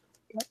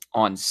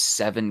on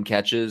 7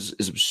 catches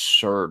is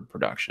absurd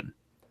production.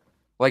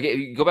 Like,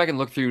 you go back and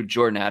look through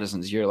Jordan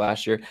Addison's year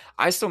last year.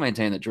 I still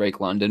maintain that Drake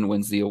London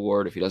wins the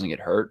award if he doesn't get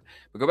hurt.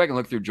 But go back and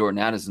look through Jordan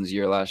Addison's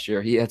year last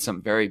year. He had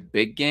some very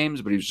big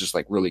games, but he was just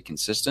like really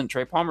consistent.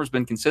 Trey Palmer's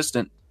been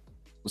consistent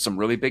with some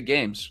really big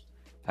games.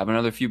 Have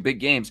another few big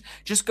games.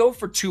 Just go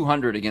for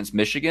 200 against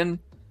Michigan,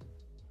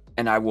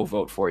 and I will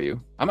vote for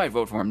you. I might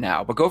vote for him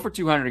now, but go for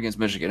 200 against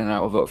Michigan, and I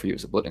will vote for you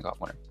as a Bolitnikov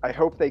winner. I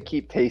hope they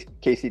keep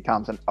Casey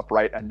Thompson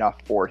upright enough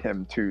for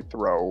him to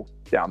throw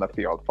down the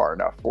field far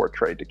enough for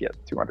Trey to get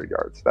 200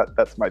 yards.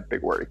 That's my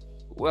big worry.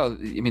 Well,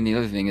 I mean, the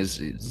other thing is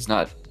it's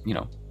not, we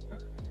don't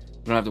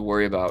have to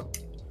worry about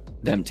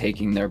them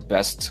taking their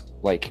best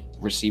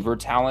receiver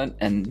talent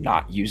and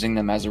not using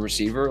them as a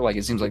receiver. Like,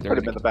 it seems like they're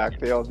put him in the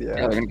backfield. Yeah,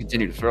 they're going to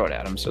continue to throw it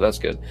at him, so that's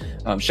good.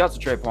 Shouts to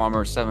Trey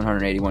Palmer,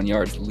 781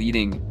 yards,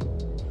 leading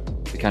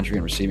the country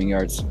in receiving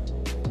yards.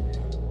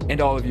 And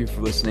all of you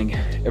for listening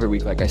every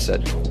week. Like I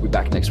said, we'll be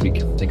back next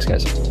week. Thanks,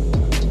 guys.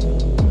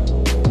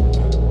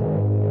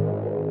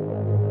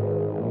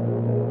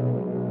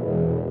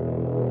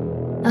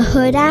 A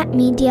Huda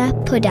Media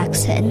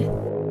Production.